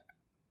like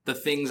the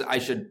things I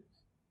should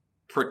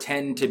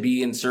pretend to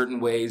be in certain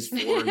ways for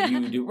you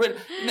to do.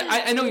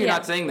 I know you're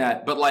not saying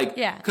that, but like,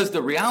 because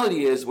the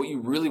reality is what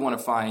you really want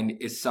to find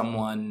is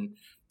someone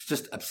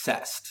just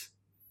obsessed,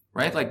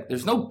 right? Like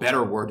there's no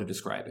better word to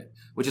describe it,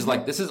 which is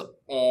like, this is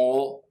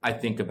all I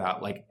think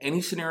about. Like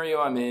any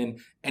scenario I'm in,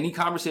 any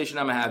conversation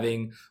I'm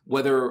having,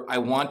 whether I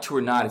want to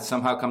or not, it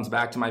somehow comes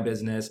back to my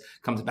business,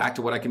 comes back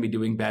to what I can be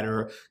doing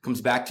better,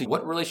 comes back to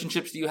what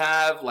relationships do you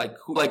have? Like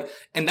who, like,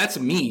 and that's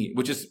me,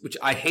 which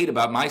I hate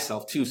about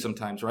myself too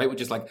sometimes, right?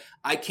 Which is like,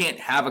 I can't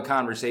have a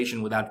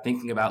conversation without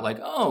thinking about like,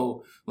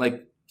 oh,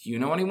 like, do you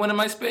know anyone in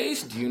my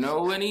space? Do you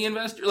know any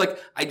investor? Like,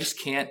 I just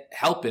can't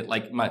help it.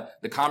 Like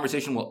the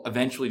conversation will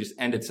eventually just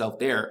end itself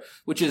there,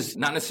 which is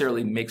not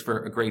necessarily makes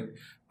for a great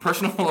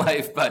personal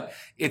life, but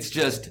it's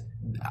just,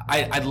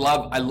 I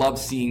love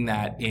seeing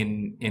that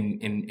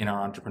in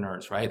our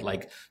entrepreneurs, right?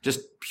 Like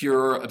just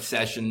pure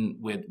obsession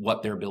with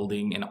what they're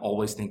building and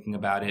always thinking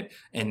about it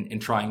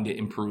and trying to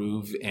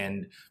improve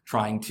and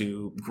trying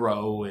to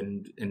grow.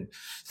 And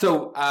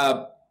so,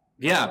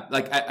 Yeah,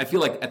 like I feel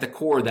like at the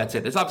core, that's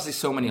it. There's obviously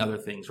so many other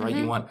things, right?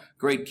 You want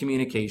great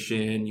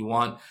communication. You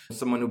want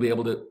someone who'll be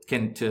able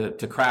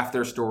to craft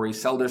their story,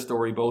 sell their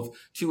story, both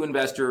to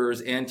investors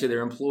and to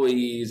their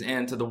employees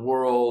and to the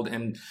world.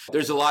 And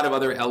there's a lot of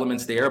other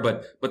elements there,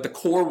 but the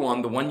core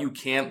one, the one you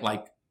can't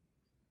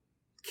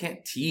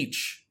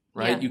teach,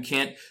 right?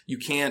 Yeah. You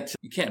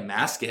can't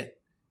mask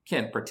it. You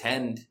can't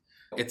pretend.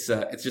 It's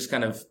just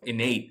kind of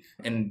innate.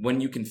 And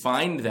when you can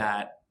find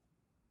that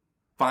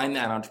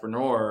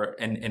entrepreneur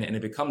and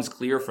it becomes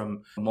clear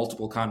from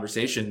multiple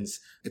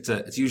conversations,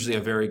 it's usually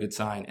a very good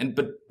sign. And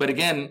but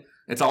again,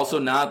 it's also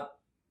not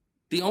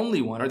the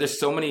only one. Or there's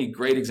so many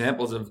great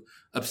examples of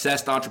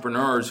obsessed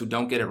entrepreneurs who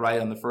don't get it right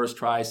on the first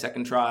try,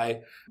 second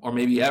try, or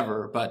maybe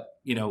ever. But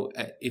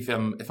if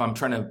I'm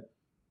trying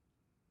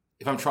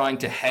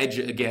to hedge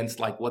against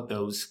like what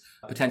those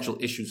potential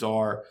issues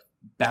are,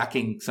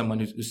 backing someone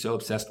who's so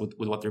obsessed with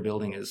what they're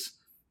building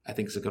I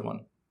think is a good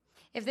one.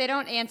 If they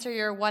don't answer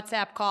your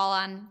WhatsApp call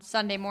on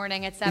Sunday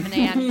morning at 7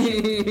 a.m.,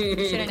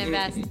 you shouldn't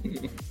invest.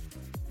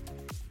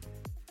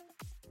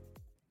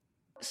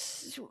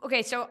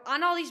 Okay, so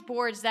on all these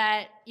boards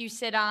that you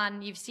sit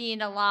on, you've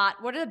seen a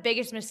lot. What are the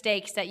biggest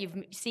mistakes that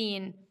you've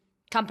seen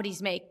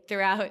companies make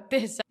throughout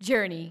this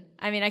journey?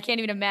 I mean, I can't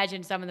even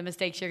imagine some of the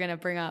mistakes you're going to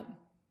bring up.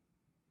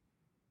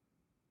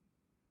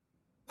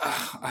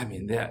 I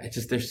mean,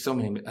 there's so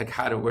many. Like,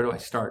 where do I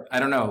start? I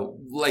don't know.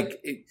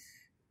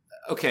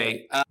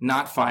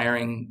 Not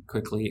firing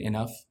quickly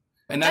enough.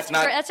 And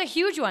that's a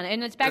huge one.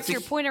 And it's back to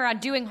your point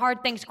around doing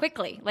hard things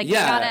quickly. Like, yeah.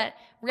 you gotta,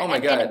 oh my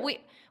God. And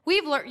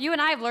we've learned, you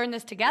and I have learned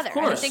this together. Of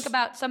course. I mean, think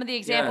about some of the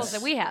examples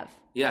that we have.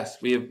 Yes,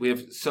 we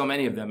have so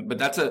many of them, but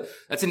that's an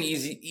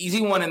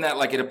easy one in that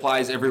like it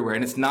applies everywhere.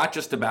 And it's not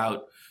just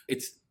about,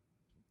 it's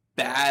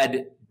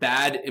bad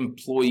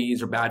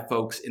employees or bad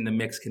folks in the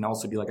mix can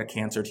also be like a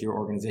cancer to your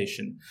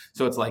organization.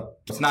 So it's like,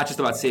 it's not just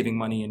about saving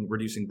money and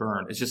reducing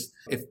burn. It's just,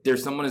 if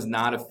there's someone who's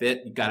not a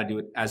fit, you got to do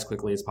it as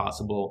quickly as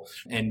possible.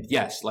 And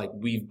yes, like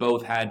we've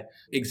both had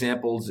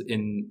examples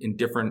in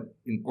different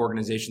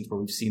organizations where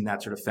we've seen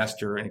that sort of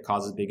fester and it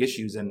causes big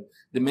issues. And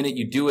the minute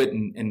you do it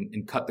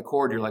and cut the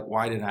cord, you're like,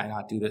 why did I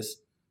not do this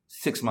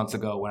 6 months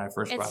ago when I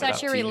first brought it up to you? It's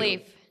such a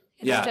relief.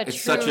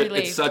 It's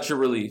such a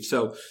relief.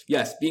 So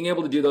yes, being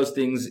able to do those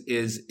things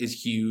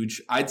is huge.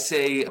 I'd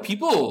say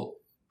people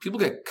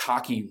get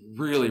cocky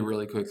really,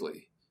 really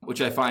quickly,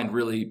 which I find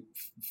really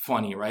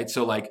funny, right?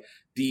 So like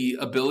the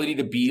ability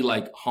to be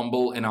like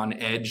humble and on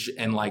edge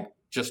and like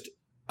just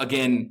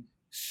again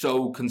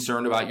so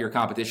concerned about your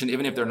competition,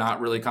 even if they're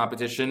not really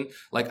competition,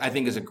 like I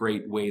think is a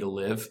great way to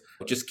live.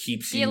 It just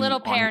keeps you a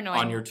little paranoid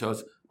on your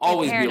toes.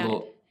 Always be a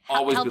little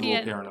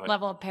paranoid.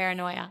 Level of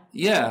paranoia.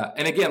 Yeah.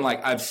 And again,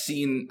 like I've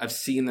seen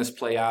this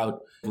play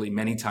out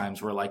many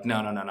times where like,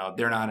 no,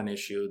 they're not an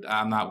issue.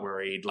 I'm not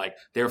worried. Like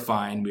they're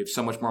fine. We have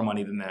so much more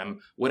money than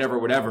them,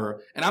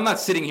 whatever. And I'm not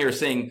sitting here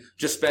saying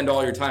just spend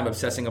all your time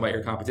obsessing about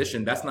your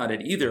competition. That's not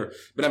it either.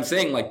 But I'm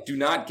saying like,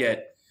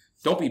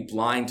 don't be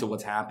blind to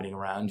what's happening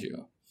around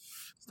you.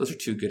 Those are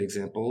two good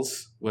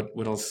examples. What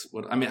else?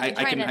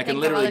 I can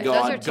literally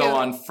go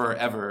on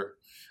forever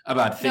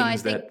about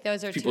things that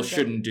people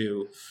shouldn't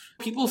do.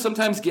 People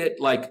sometimes get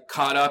like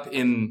caught up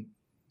in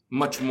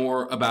much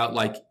more about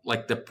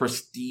like the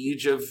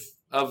prestige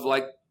of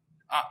like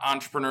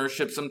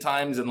entrepreneurship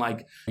sometimes, and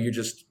like you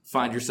just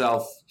find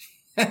yourself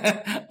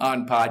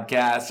on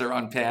podcasts or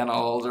on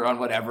panels or on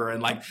whatever,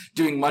 and like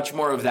doing much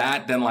more of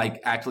that than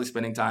like actually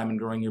spending time and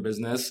growing your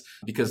business,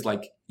 because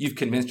like you've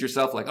convinced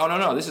yourself like, oh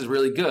no, this is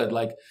really good.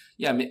 Like,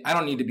 yeah, I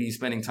don't need to be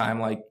spending time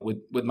like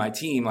with my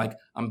team. Like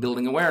I'm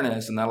building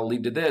awareness and that'll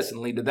lead to this and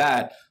lead to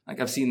that.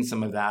 Like I've seen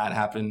some of that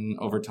happen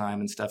over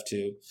time and stuff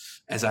too,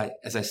 as I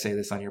say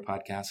this on your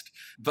podcast.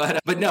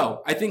 But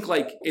no, I think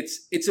like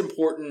it's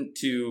important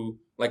to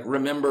like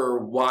remember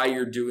why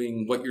you're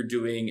doing what you're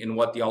doing and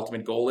what the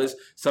ultimate goal is.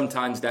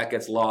 Sometimes that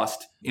gets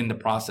lost in the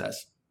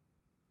process.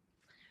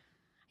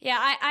 Yeah,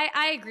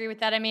 I agree with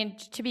that. I mean,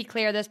 to be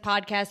clear, this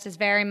podcast is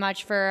very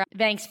much for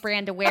Vank's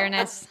brand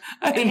awareness.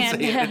 I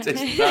didn't say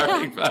it.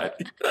 Sorry, but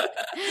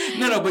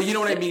no, but you know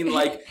what I mean?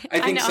 Like, I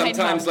think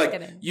sometimes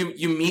like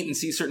you meet and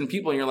see certain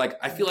people and you're like,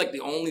 I feel like the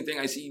only thing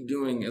I see you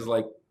doing is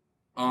like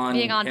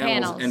being on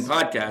panels and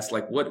podcasts.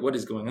 Like what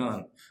is going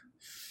on?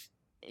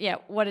 Yeah,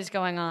 what is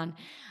going on?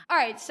 All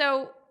right,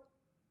 so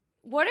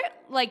what are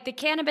like the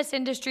cannabis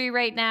industry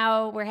right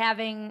now? We're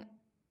having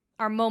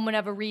our moment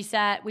of a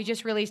reset. We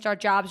just released our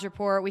jobs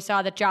report. We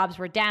saw that jobs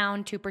were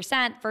down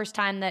 2%, first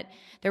time that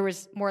there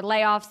was more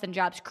layoffs than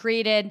jobs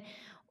created.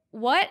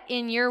 What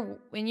in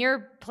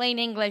your plain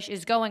English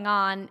is going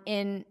on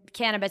in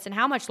cannabis, and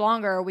how much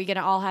longer are we going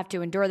to all have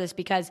to endure this?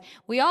 Because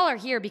we all are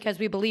here because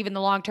we believe in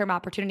the long-term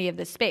opportunity of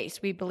this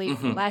space. We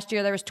believe last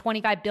year there was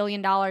 $25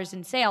 billion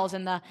in sales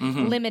in the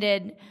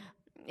limited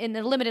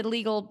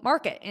legal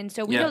market. And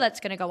so we know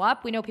that's going to go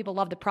up. We know people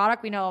love the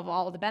product. We know of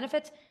all of the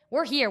benefits.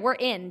 We're here, we're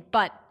in,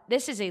 but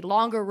this is a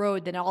longer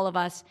road than all of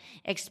us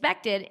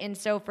expected. And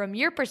so from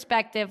your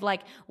perspective,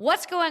 like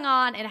what's going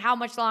on and how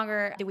much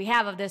longer do we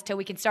have of this till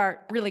we can start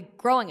really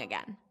growing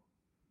again?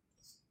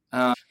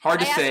 Hard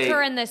to I say. asked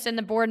Corinne this in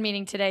the board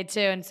meeting today too,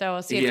 and so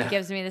we'll see if he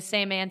gives me the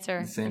same answer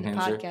in the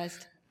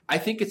podcast. I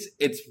think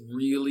it's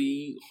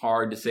really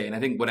hard to say. And I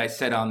think what I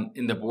said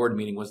in the board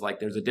meeting was like,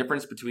 there's a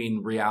difference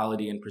between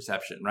reality and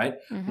perception, right?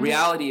 Mm-hmm.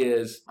 Reality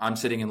is I'm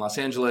sitting in Los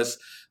Angeles.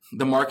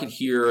 The market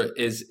here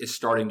is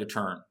starting to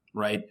turn,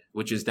 right?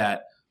 Which is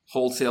that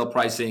wholesale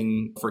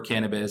pricing for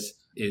cannabis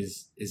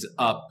is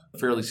up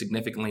fairly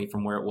significantly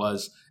from where it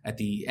was at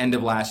the end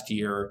of last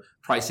year.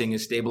 Pricing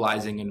is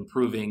stabilizing and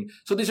improving.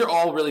 So these are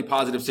all really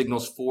positive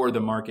signals for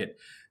the market.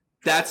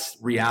 That's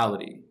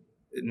reality.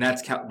 And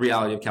that's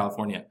reality of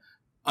California.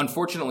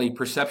 Unfortunately,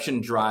 perception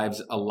drives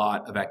a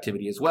lot of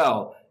activity as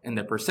well. And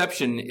the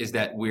perception is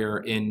that we're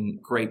in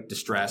great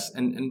distress.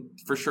 And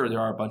for sure, there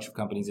are a bunch of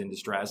companies in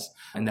distress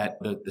and that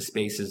the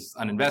space is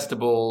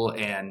uninvestable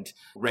and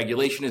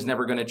regulation is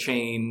never going to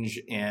change.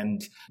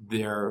 And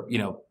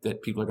that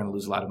people are going to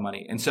lose a lot of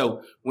money. And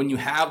so when you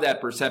have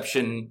that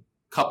perception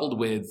coupled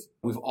with,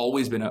 we've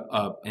always been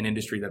an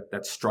industry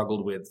that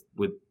struggled with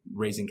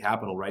raising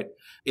capital, right?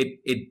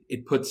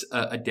 It puts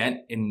a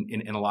dent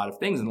in a lot of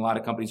things, and a lot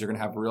of companies are going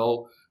to have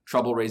real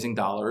trouble raising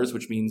dollars,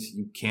 which means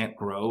you can't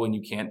grow and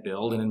you can't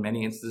build, and in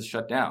many instances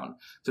shut down.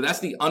 So that's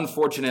the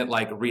unfortunate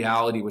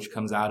reality which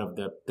comes out of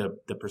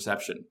the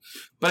perception.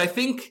 But I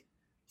think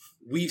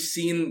we've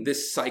seen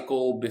this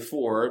cycle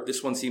before.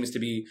 This one seems to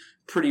be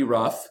pretty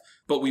rough,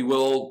 but we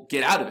will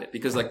get out of it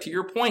because, to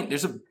your point,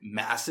 there's a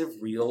massive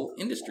real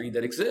industry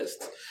that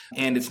exists.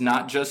 And it's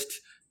not just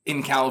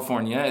in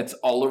California, it's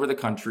all over the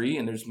country,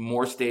 and there's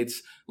more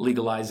states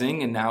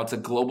legalizing, and now it's a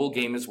global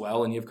game as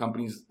well. And you have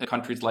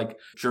countries like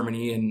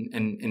Germany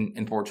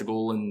and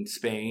Portugal and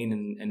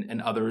Spain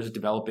and others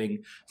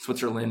developing,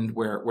 Switzerland,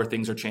 where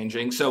things are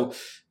changing. So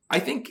I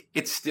think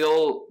it's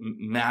still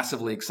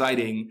massively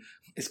exciting,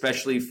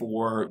 especially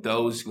for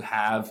those who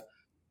have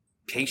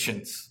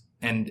patience.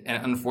 And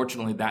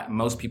unfortunately, that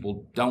most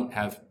people don't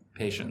have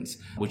patience,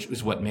 which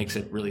is what makes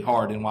it really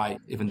hard, and why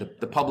even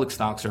the public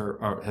stocks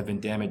have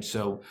been damaged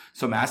so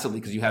massively,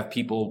 because you have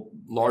people,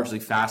 largely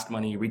fast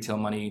money, retail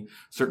money,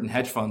 certain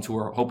hedge funds who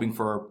are hoping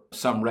for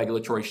some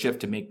regulatory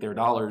shift to make their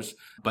dollars,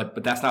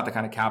 but that's not the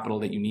kind of capital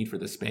that you need for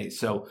this space.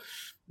 So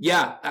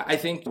yeah, I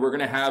think we're going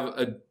to have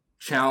a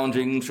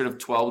challenging sort of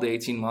 12 to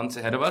 18 months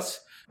ahead of us.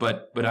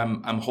 But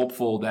I'm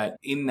hopeful that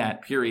in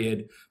that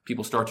period,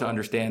 people start to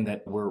understand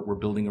that we're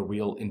building a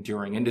real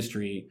enduring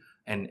industry.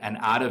 And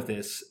out of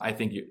this, I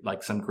think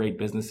some great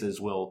businesses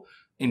will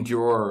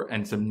endure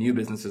and some new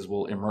businesses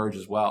will emerge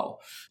as well.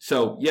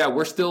 So yeah,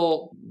 we're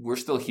still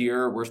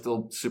here. We're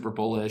still super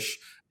bullish.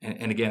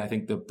 And again, I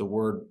think the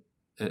word,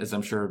 as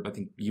I'm sure, I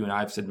think you and I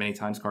have said many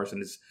times,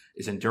 Carson,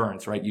 is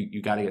endurance, right?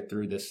 You got to get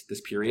through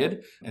this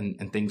period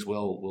and things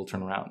will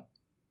turn around.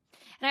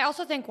 And I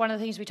also think one of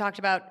the things we talked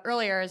about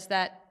earlier is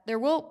that there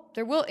will,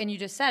 and you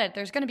just said it,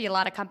 there's going to be a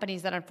lot of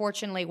companies that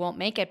unfortunately won't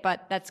make it,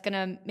 but that's going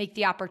to make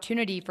the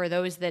opportunity for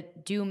those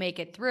that do make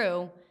it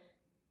through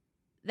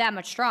that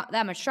much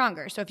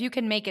stronger. So if you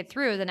can make it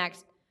through the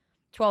next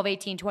 12,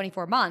 18,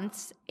 24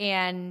 months,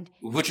 and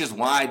which is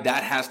why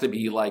that has to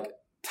be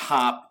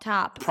top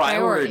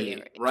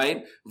priority,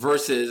 right?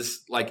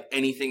 Versus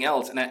anything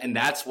else. And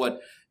that's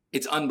what,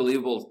 it's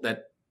unbelievable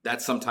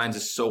that sometimes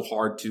is so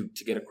hard to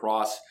get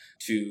across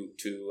to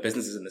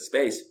businesses in the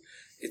space.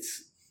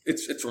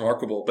 It's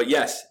remarkable. But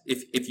yes,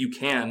 if you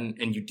can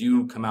and you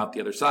do come out the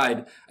other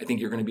side, I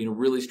think you're going to be in a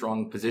really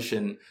strong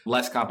position,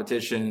 less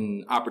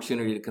competition,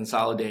 opportunity to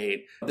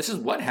consolidate. This is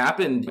what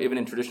happened even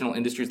in traditional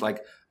industries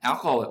like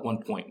alcohol at one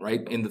point,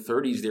 right? In the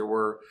 30s, there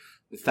were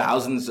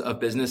thousands of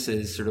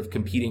businesses sort of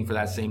competing for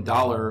that same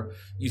dollar.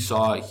 You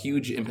saw a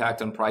huge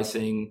impact on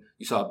pricing.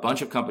 You saw a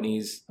bunch of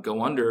companies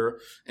go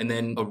under, and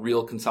then a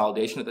real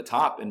consolidation at the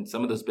top. And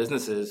some of those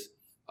businesses,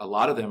 a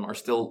lot of them are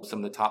still some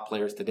of the top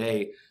players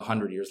today,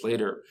 100 years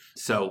later.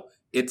 So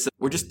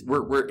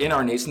we're in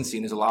our nascency,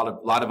 and there's a lot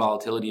of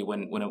volatility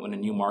when a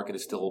new market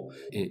is still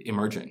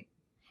emerging.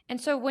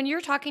 And so when you're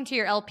talking to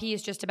your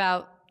LPs just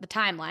about the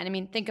timeline, I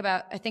mean, think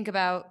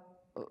about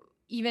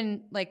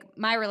even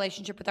my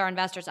relationship with our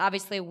investors.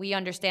 Obviously, we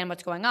understand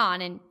what's going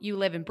on, and you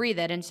live and breathe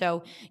it, and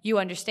so you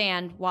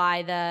understand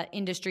why the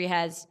industry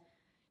has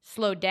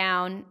slowed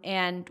down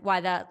and why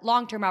the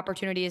long-term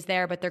opportunity is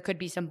there, but there could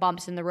be some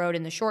bumps in the road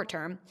in the short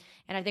term.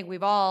 And I think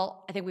we've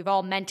all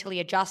mentally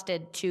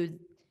adjusted to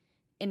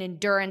an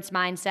endurance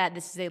mindset.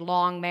 This is a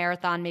long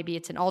marathon. Maybe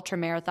it's an ultra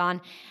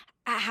marathon.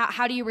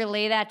 How do you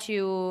relay that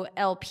to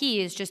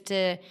LPs just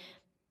to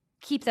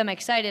keep them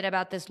excited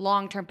about this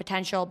long-term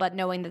potential, but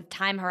knowing that the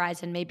time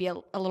horizon may be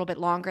a little bit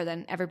longer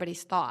than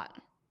everybody's thought?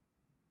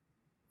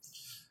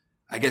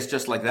 I guess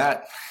just like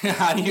that.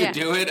 How do you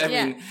do it? I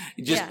mean,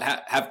 you just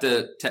have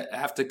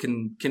to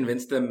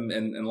convince them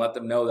and let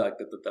them know that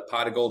the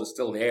pot of gold is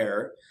still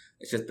there.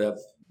 It's just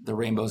the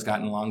rainbow's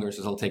gotten longer, so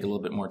it'll take a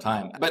little bit more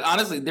time. But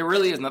honestly, there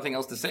really is nothing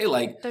else to say.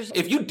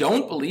 If you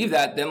don't believe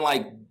that,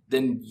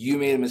 then you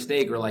made a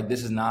mistake, or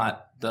this is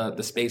not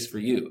the space for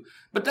you.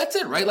 But that's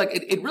it, right?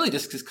 It really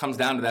just comes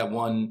down to that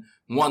one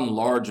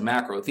large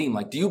macro theme.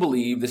 Do you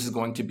believe this is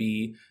going to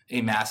be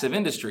a massive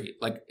industry?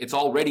 It's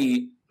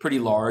already pretty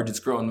large. It's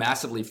grown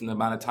massively from the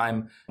amount of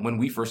time when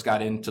we first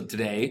got into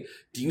today.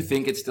 Do you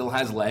think it still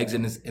has legs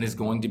and is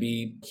going to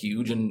be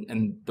huge,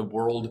 and the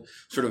world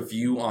sort of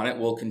view on it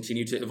will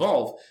continue to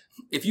evolve?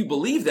 If you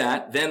believe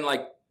that, then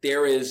like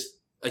there is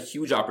a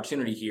huge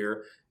opportunity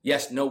here.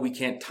 Yes, no, we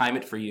can't time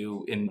it for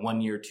you in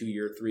 1 year, 2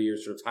 year, 3 year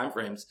sort of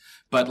timeframes.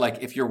 But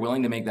like, if you're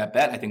willing to make that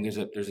bet, I think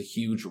there's a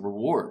huge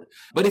reward.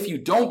 But if you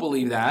don't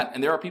believe that,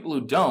 and there are people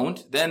who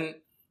don't, then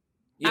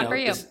not for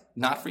you. It's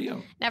not for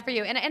you. Not for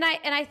you. And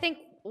I think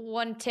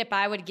one tip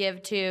I would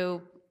give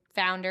to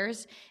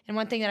founders, and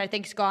one thing that I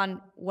think's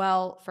gone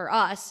well for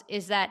us,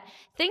 is that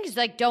things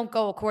like don't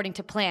go according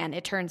to plan,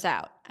 it turns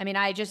out. I mean,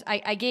 I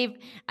gave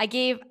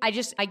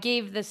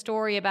the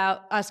story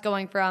about us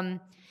going from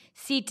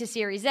seed to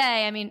Series A.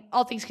 I mean,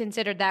 all things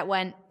considered, that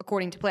went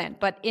according to plan.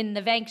 But in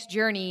the bank's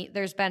journey,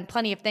 there's been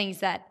plenty of things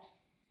that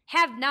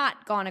have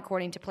not gone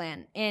according to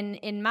plan.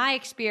 In my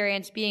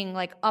experience, being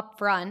like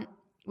upfront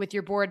with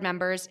your board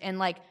members and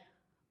like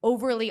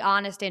overly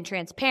honest and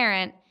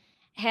transparent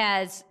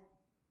has,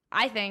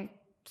 I think,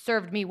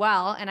 served me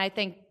well, and I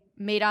think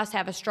made us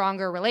have a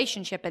stronger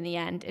relationship in the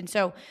end. And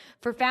so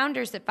for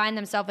founders that find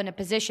themselves in a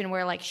position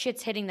where like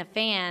shit's hitting the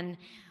fan,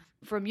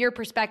 from your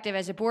perspective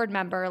as a board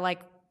member,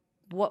 like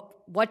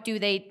what do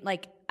they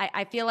like?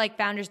 I feel like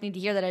founders need to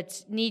hear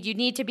that you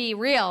need to be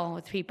real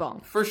with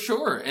people. For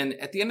sure. And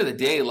at the end of the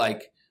day,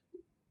 like,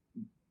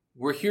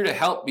 we're here to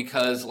help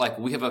because like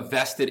we have a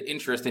vested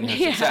interest in your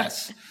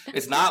success.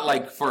 It's not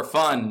like for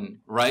fun,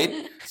 right?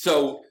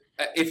 So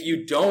if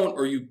you don't,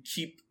 or you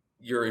keep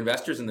your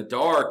investors in the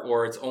dark,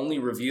 or it's only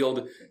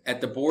revealed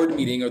at the board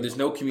meeting, or there's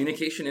no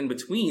communication in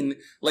between,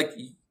 like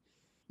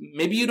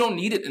maybe you don't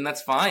need it, and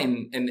that's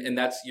fine. And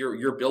that's,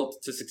 you're built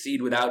to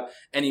succeed without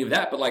any of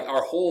that. But like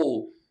our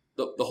whole,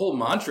 the whole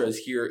mantra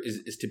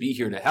is to be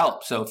here to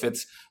help. So if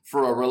it's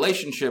for a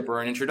relationship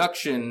or an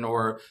introduction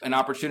or an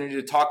opportunity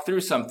to talk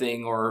through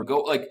something or go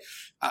like,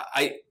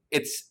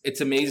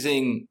 it's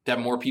amazing that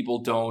more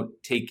people don't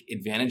take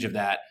advantage of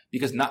that,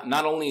 because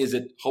not only is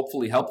it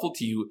hopefully helpful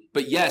to you,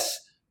 but yes,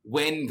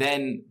 when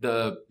then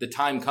the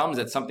time comes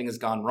that something has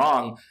gone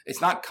wrong, it's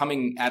not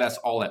coming at us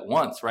all at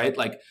once, right?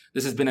 Like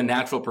this has been a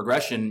natural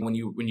progression when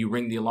you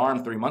ring the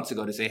alarm 3 months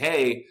ago to say,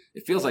 hey,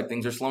 it feels like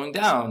things are slowing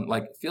down.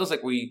 Like it feels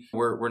like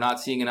we're not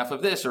seeing enough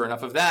of this or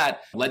enough of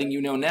that, letting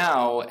you know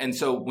now. And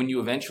so when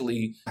you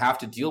eventually have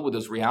to deal with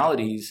those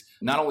realities,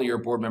 not only are your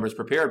board members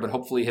prepared, but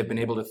hopefully have been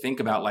able to think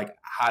about like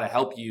how to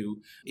help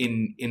you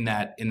in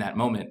that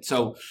moment.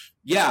 So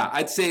yeah,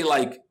 I'd say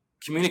like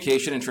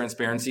communication and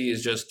transparency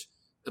is just,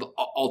 it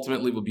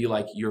ultimately will be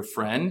like your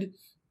friend.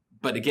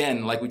 But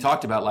again, like we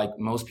talked about, like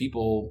most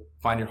people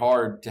find it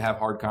hard to have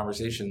hard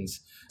conversations.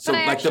 So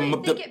but I like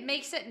actually think it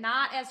makes it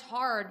not as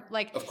hard.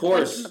 Like, of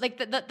course, like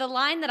the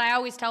line that I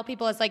always tell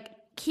people is like,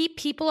 keep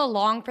people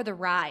along for the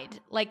ride.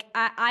 Like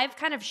I've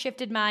kind of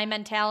shifted my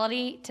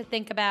mentality to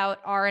think about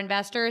our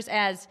investors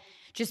as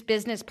just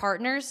business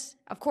partners.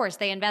 Of course,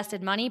 they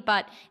invested money,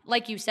 but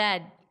like you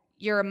said,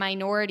 you're a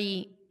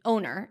minority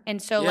owner.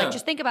 And so like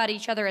just think about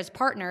each other as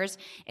partners.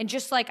 And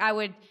just like I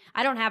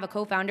don't have a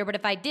co-founder, but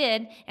if I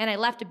did and I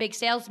left a big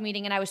sales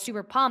meeting and I was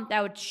super pumped,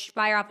 I would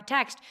fire off a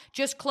text,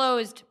 just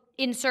closed,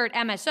 insert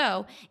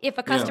MSO. If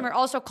a customer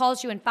also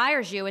calls you and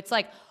fires you, it's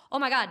like, oh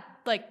my God,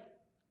 like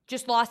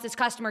just lost this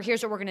customer.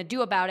 Here's what we're going to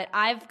do about it.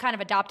 I've kind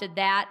of adopted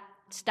that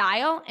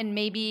style, and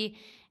maybe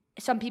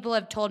some people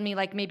have told me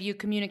like maybe you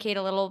communicate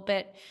a little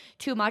bit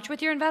too much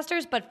with your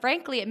investors, but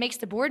frankly, it makes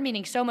the board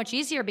meeting so much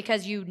easier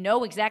because you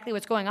know exactly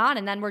what's going on,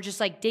 and then we're just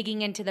like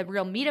digging into the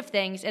real meat of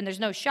things and there's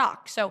no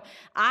shock. So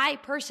I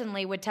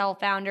personally would tell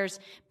founders,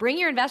 bring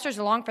your investors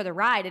along for the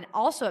ride, and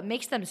also it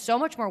makes them so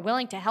much more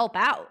willing to help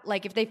out,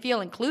 like if they feel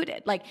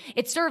included. Like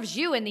it serves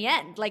you in the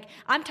end. Like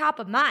I'm top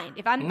of mind.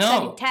 If I'm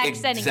sending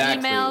texts, sending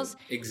emails,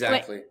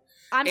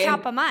 I'm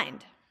top of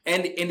mind.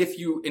 And if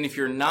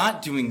you're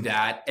not doing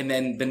that, and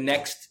then the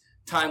next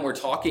time we're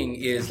talking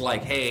is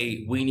like,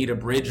 hey, we need a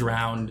bridge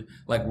round,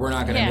 like we're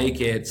not going to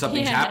make it,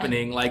 something's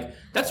happening, like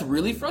that's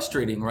really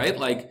frustrating, right?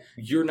 Like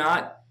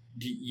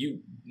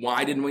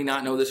why didn't we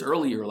not know this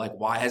earlier? Like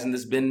why hasn't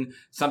this been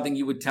something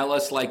you would tell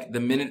us like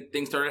the minute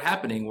things started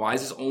happening? Why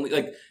is this only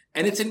like,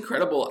 and it's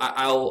incredible.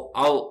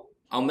 I'll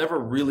never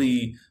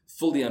really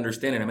fully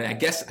understand it. I mean, I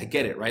guess I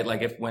get it, right?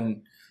 Like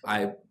when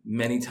I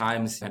many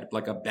times had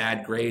like a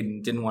bad grade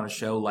and didn't want to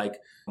show like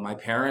my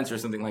parents or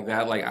something like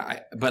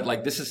that. But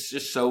like this is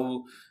just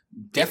so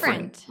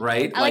different,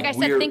 right? Like I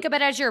said, think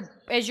about it as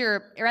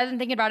your rather than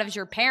thinking about it as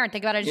your parent,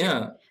 think about it as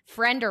your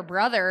friend or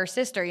brother or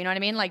sister. You know what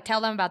I mean? Like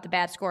tell them about the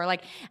bad score.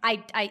 Like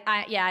sorry,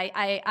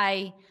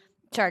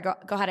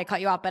 go ahead. I cut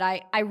you off, but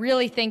I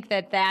really think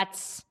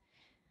that's.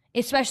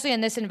 Especially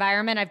in this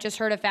environment, I've just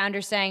heard of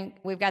founders saying,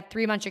 we've got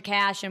 3 months of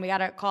cash and we got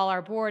to call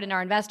our board and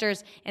our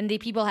investors, and the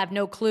people have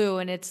no clue.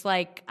 And it's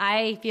like,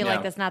 I feel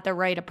like that's not the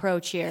right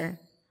approach here.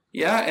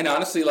 Yeah. And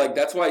honestly, like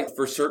that's why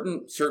for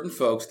certain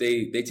folks,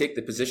 they take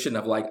the position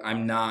of like,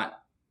 I'm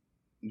not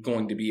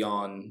going to be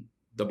on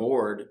the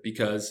board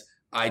because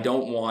I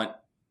don't want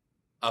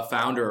a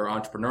founder or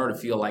entrepreneur to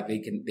feel like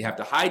they have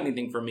to hide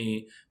anything from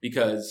me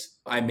because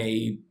I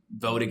may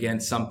vote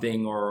against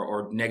something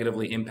or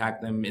negatively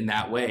impact them in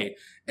that way.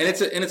 And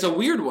it's a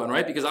weird one,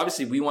 right? Because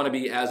obviously we want to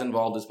be as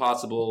involved as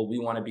possible. We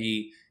want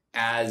to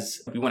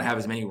have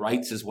as many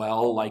rights as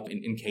well, like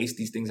in case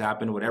these things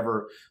happen or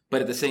whatever.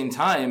 But at the same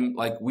time,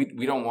 like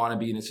we don't want to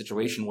be in a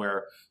situation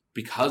where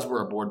because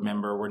we're a board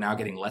member, we're now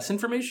getting less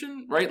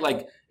information, right?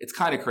 Like it's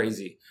kind of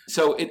crazy.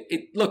 So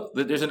look,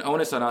 there's an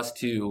onus on us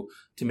to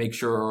make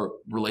sure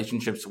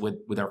relationships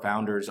with our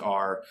founders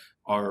are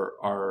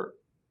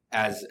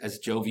as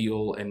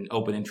jovial and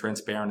open and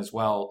transparent as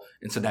well.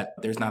 And so that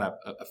there's not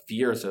a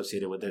fear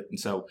associated with it. And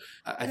so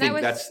I think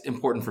that's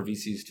important for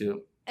VCs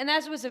too. And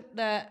that was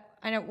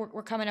I know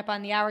we're coming up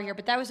on the hour here,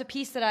 but that was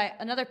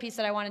another piece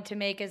that I wanted to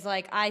make is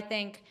like, I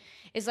think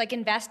is like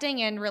investing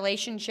in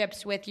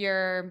relationships with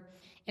your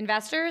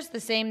investors, the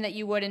same that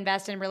you would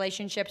invest in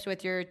relationships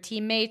with your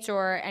teammates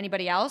or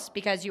anybody else,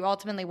 because you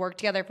ultimately work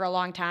together for a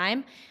long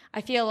time. I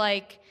feel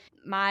like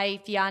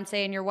my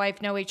fiance and your wife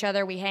know each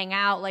other. We hang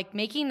out, like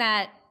making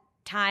that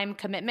time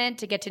commitment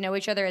to get to know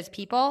each other as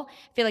people.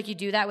 I feel like you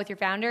do that with your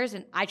founders,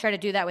 and I try to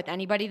do that with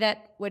anybody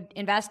that would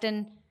invest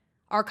in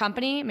our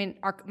company. I mean,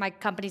 my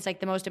company's like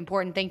the most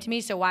important thing to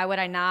me, so why would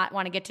I not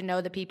want to get to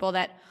know the people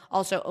that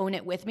also own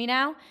it with me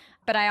now?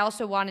 But I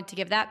also wanted to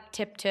give that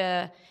tip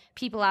to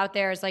people out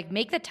there is like,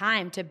 make the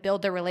time to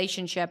build the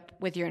relationship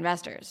with your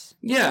investors.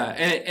 Yeah.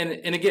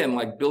 And again,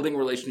 like building a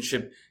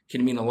relationship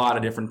can mean a lot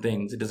of different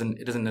things. It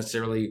doesn't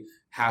necessarily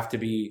have to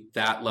be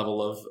that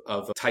level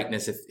of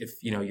tightness if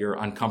you're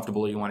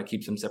uncomfortable or you want to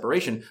keep some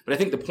separation. But I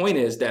think the point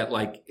is that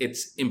like,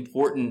 it's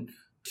important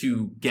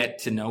to get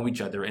to know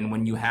each other. And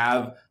when you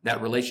have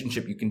that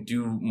relationship, you can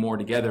do more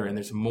together, and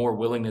there's more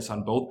willingness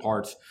on both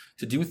parts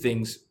to do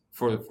things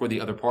for the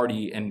other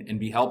party and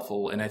be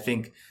helpful. And I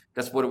think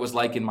that's what it was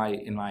like in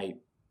my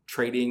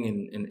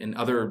trading and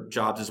other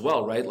jobs as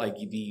well, right? Like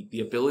the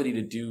ability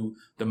to do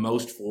the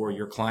most for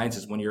your clients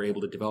is when you're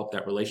able to develop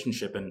that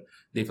relationship and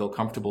they feel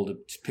comfortable to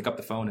pick up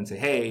the phone and say,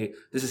 hey,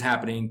 this is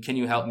happening. Can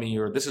you help me?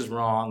 Or this is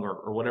wrong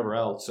or whatever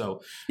else.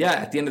 So yeah,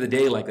 at the end of the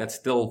day, like that's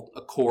still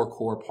a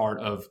core part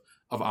of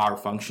our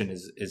function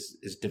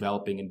is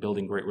developing and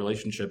building great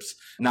relationships,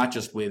 not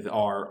just with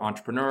our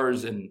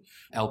entrepreneurs and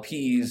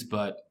LPs,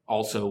 but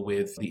also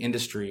with the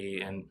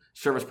industry and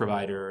service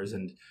providers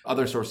and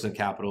other sources of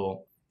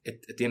capital.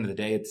 At the end of the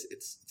day,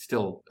 it's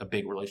still a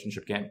big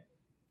relationship game.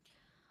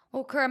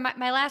 Well, Karan,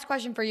 my last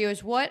question for you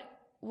is what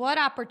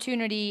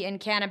opportunity in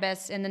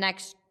cannabis in the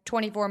next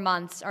 24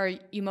 months are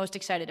you most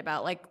excited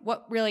about? Like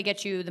what really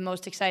gets you the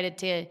most excited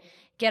to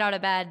get out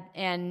of bed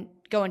and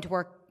go into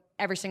work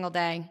every single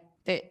day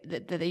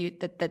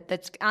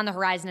that's on the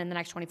horizon in the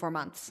next 24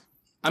 months?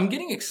 I'm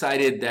getting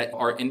excited that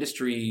our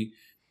industry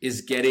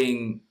is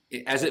getting,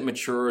 as it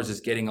matures, is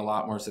getting a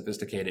lot more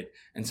sophisticated.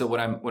 And so what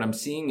I'm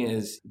seeing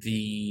is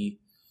the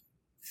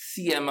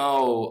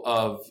CMO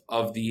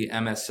of the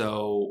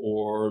MSO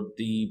or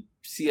the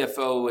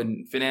CFO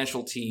and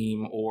financial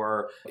team,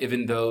 or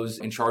even those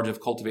in charge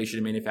of cultivation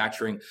and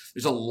manufacturing.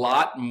 There's a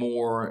lot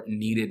more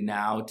needed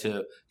now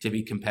to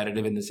be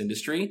competitive in this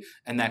industry,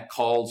 and that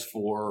calls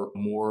for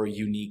more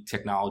unique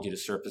technology to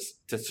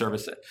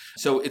service it.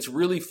 So it's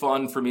really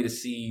fun for me to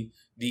see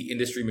the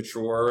industry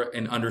mature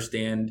and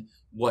understand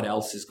what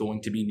else is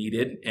going to be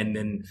needed, and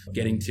then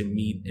getting to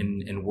meet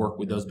and work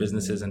with those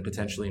businesses and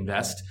potentially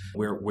invest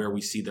where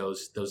we see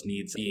those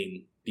needs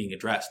being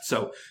addressed.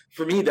 So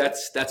for me,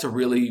 that's a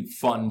really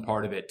fun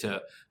part of it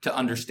to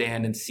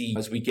understand and see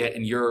as we get,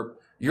 and you're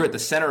at the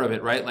center of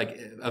it, right? Like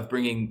of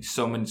bringing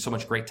so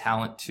much great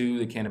talent to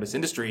the cannabis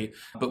industry.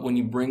 But when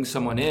you bring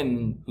someone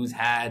in who's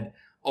had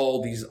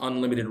all these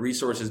unlimited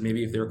resources,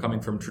 maybe if they were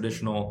coming from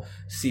traditional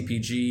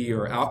CPG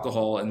or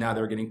alcohol and now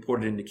they're getting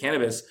ported into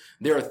cannabis,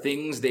 there are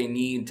things they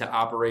need to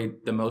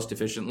operate the most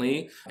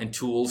efficiently and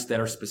tools that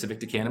are specific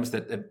to cannabis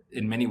that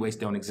in many ways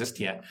don't exist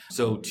yet.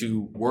 So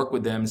to work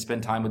with them,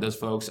 spend time with those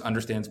folks,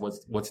 understands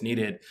what's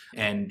needed,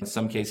 and in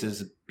some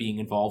cases being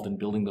involved in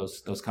building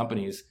those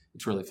companies,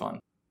 it's really fun.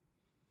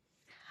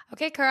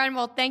 Okay, Karan,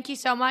 well, thank you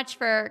so much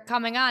for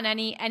coming on.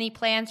 Any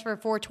plans for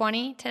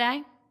 420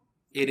 today?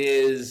 It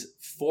is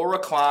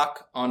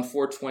 4:00 on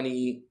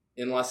 420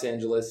 in Los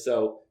Angeles,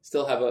 so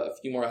still have a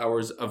few more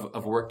hours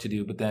of work to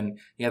do. But then,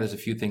 yeah, there's a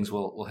few things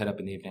we'll hit up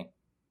in the evening.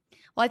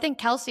 Well, I think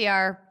Kelsey,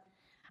 our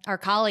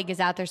colleague, is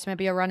out there, so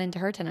maybe I'll run into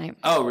her tonight.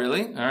 Oh,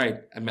 really? All right.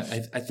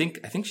 I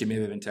think she may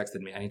have even texted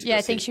me. I need to. Yeah,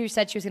 I think she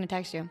said she was going to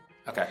text you.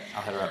 Okay,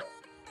 I'll hit her up.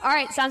 All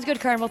right, sounds good,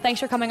 Karan. Well, thanks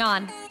for coming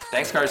on.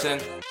 Thanks, Carson.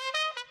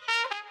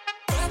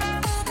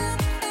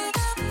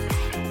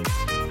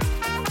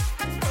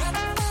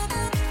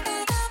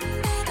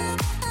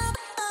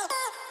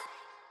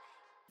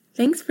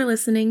 Thanks for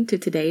listening to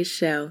today's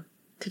show.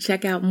 To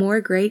check out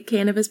more great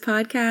cannabis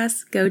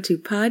podcasts, go to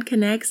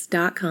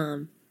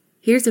podconnects.com.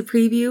 Here's a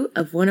preview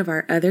of one of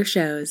our other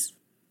shows.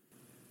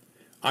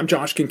 I'm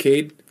Josh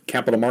Kincaid,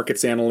 capital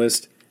markets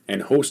analyst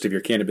and host of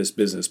your cannabis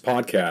business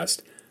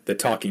podcast, The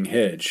Talking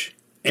Hedge.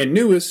 and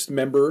newest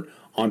member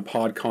on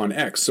PodCon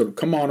X. So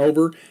come on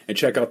over and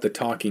check out the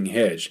Talking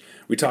Hedge.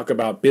 We talk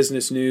about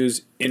business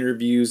news,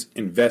 interviews,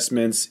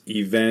 investments,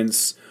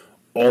 events,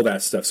 all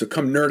that stuff. So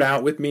come nerd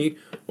out with me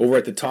over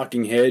at the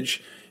Talking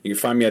Hedge. You can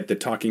find me at the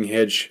Talking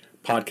Hedge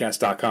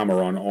podcast.com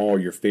or on all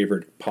your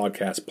favorite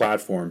podcast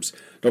platforms.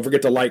 Don't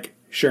forget to like,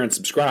 share, and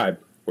subscribe,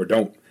 or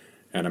don't.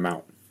 And I'm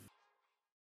out.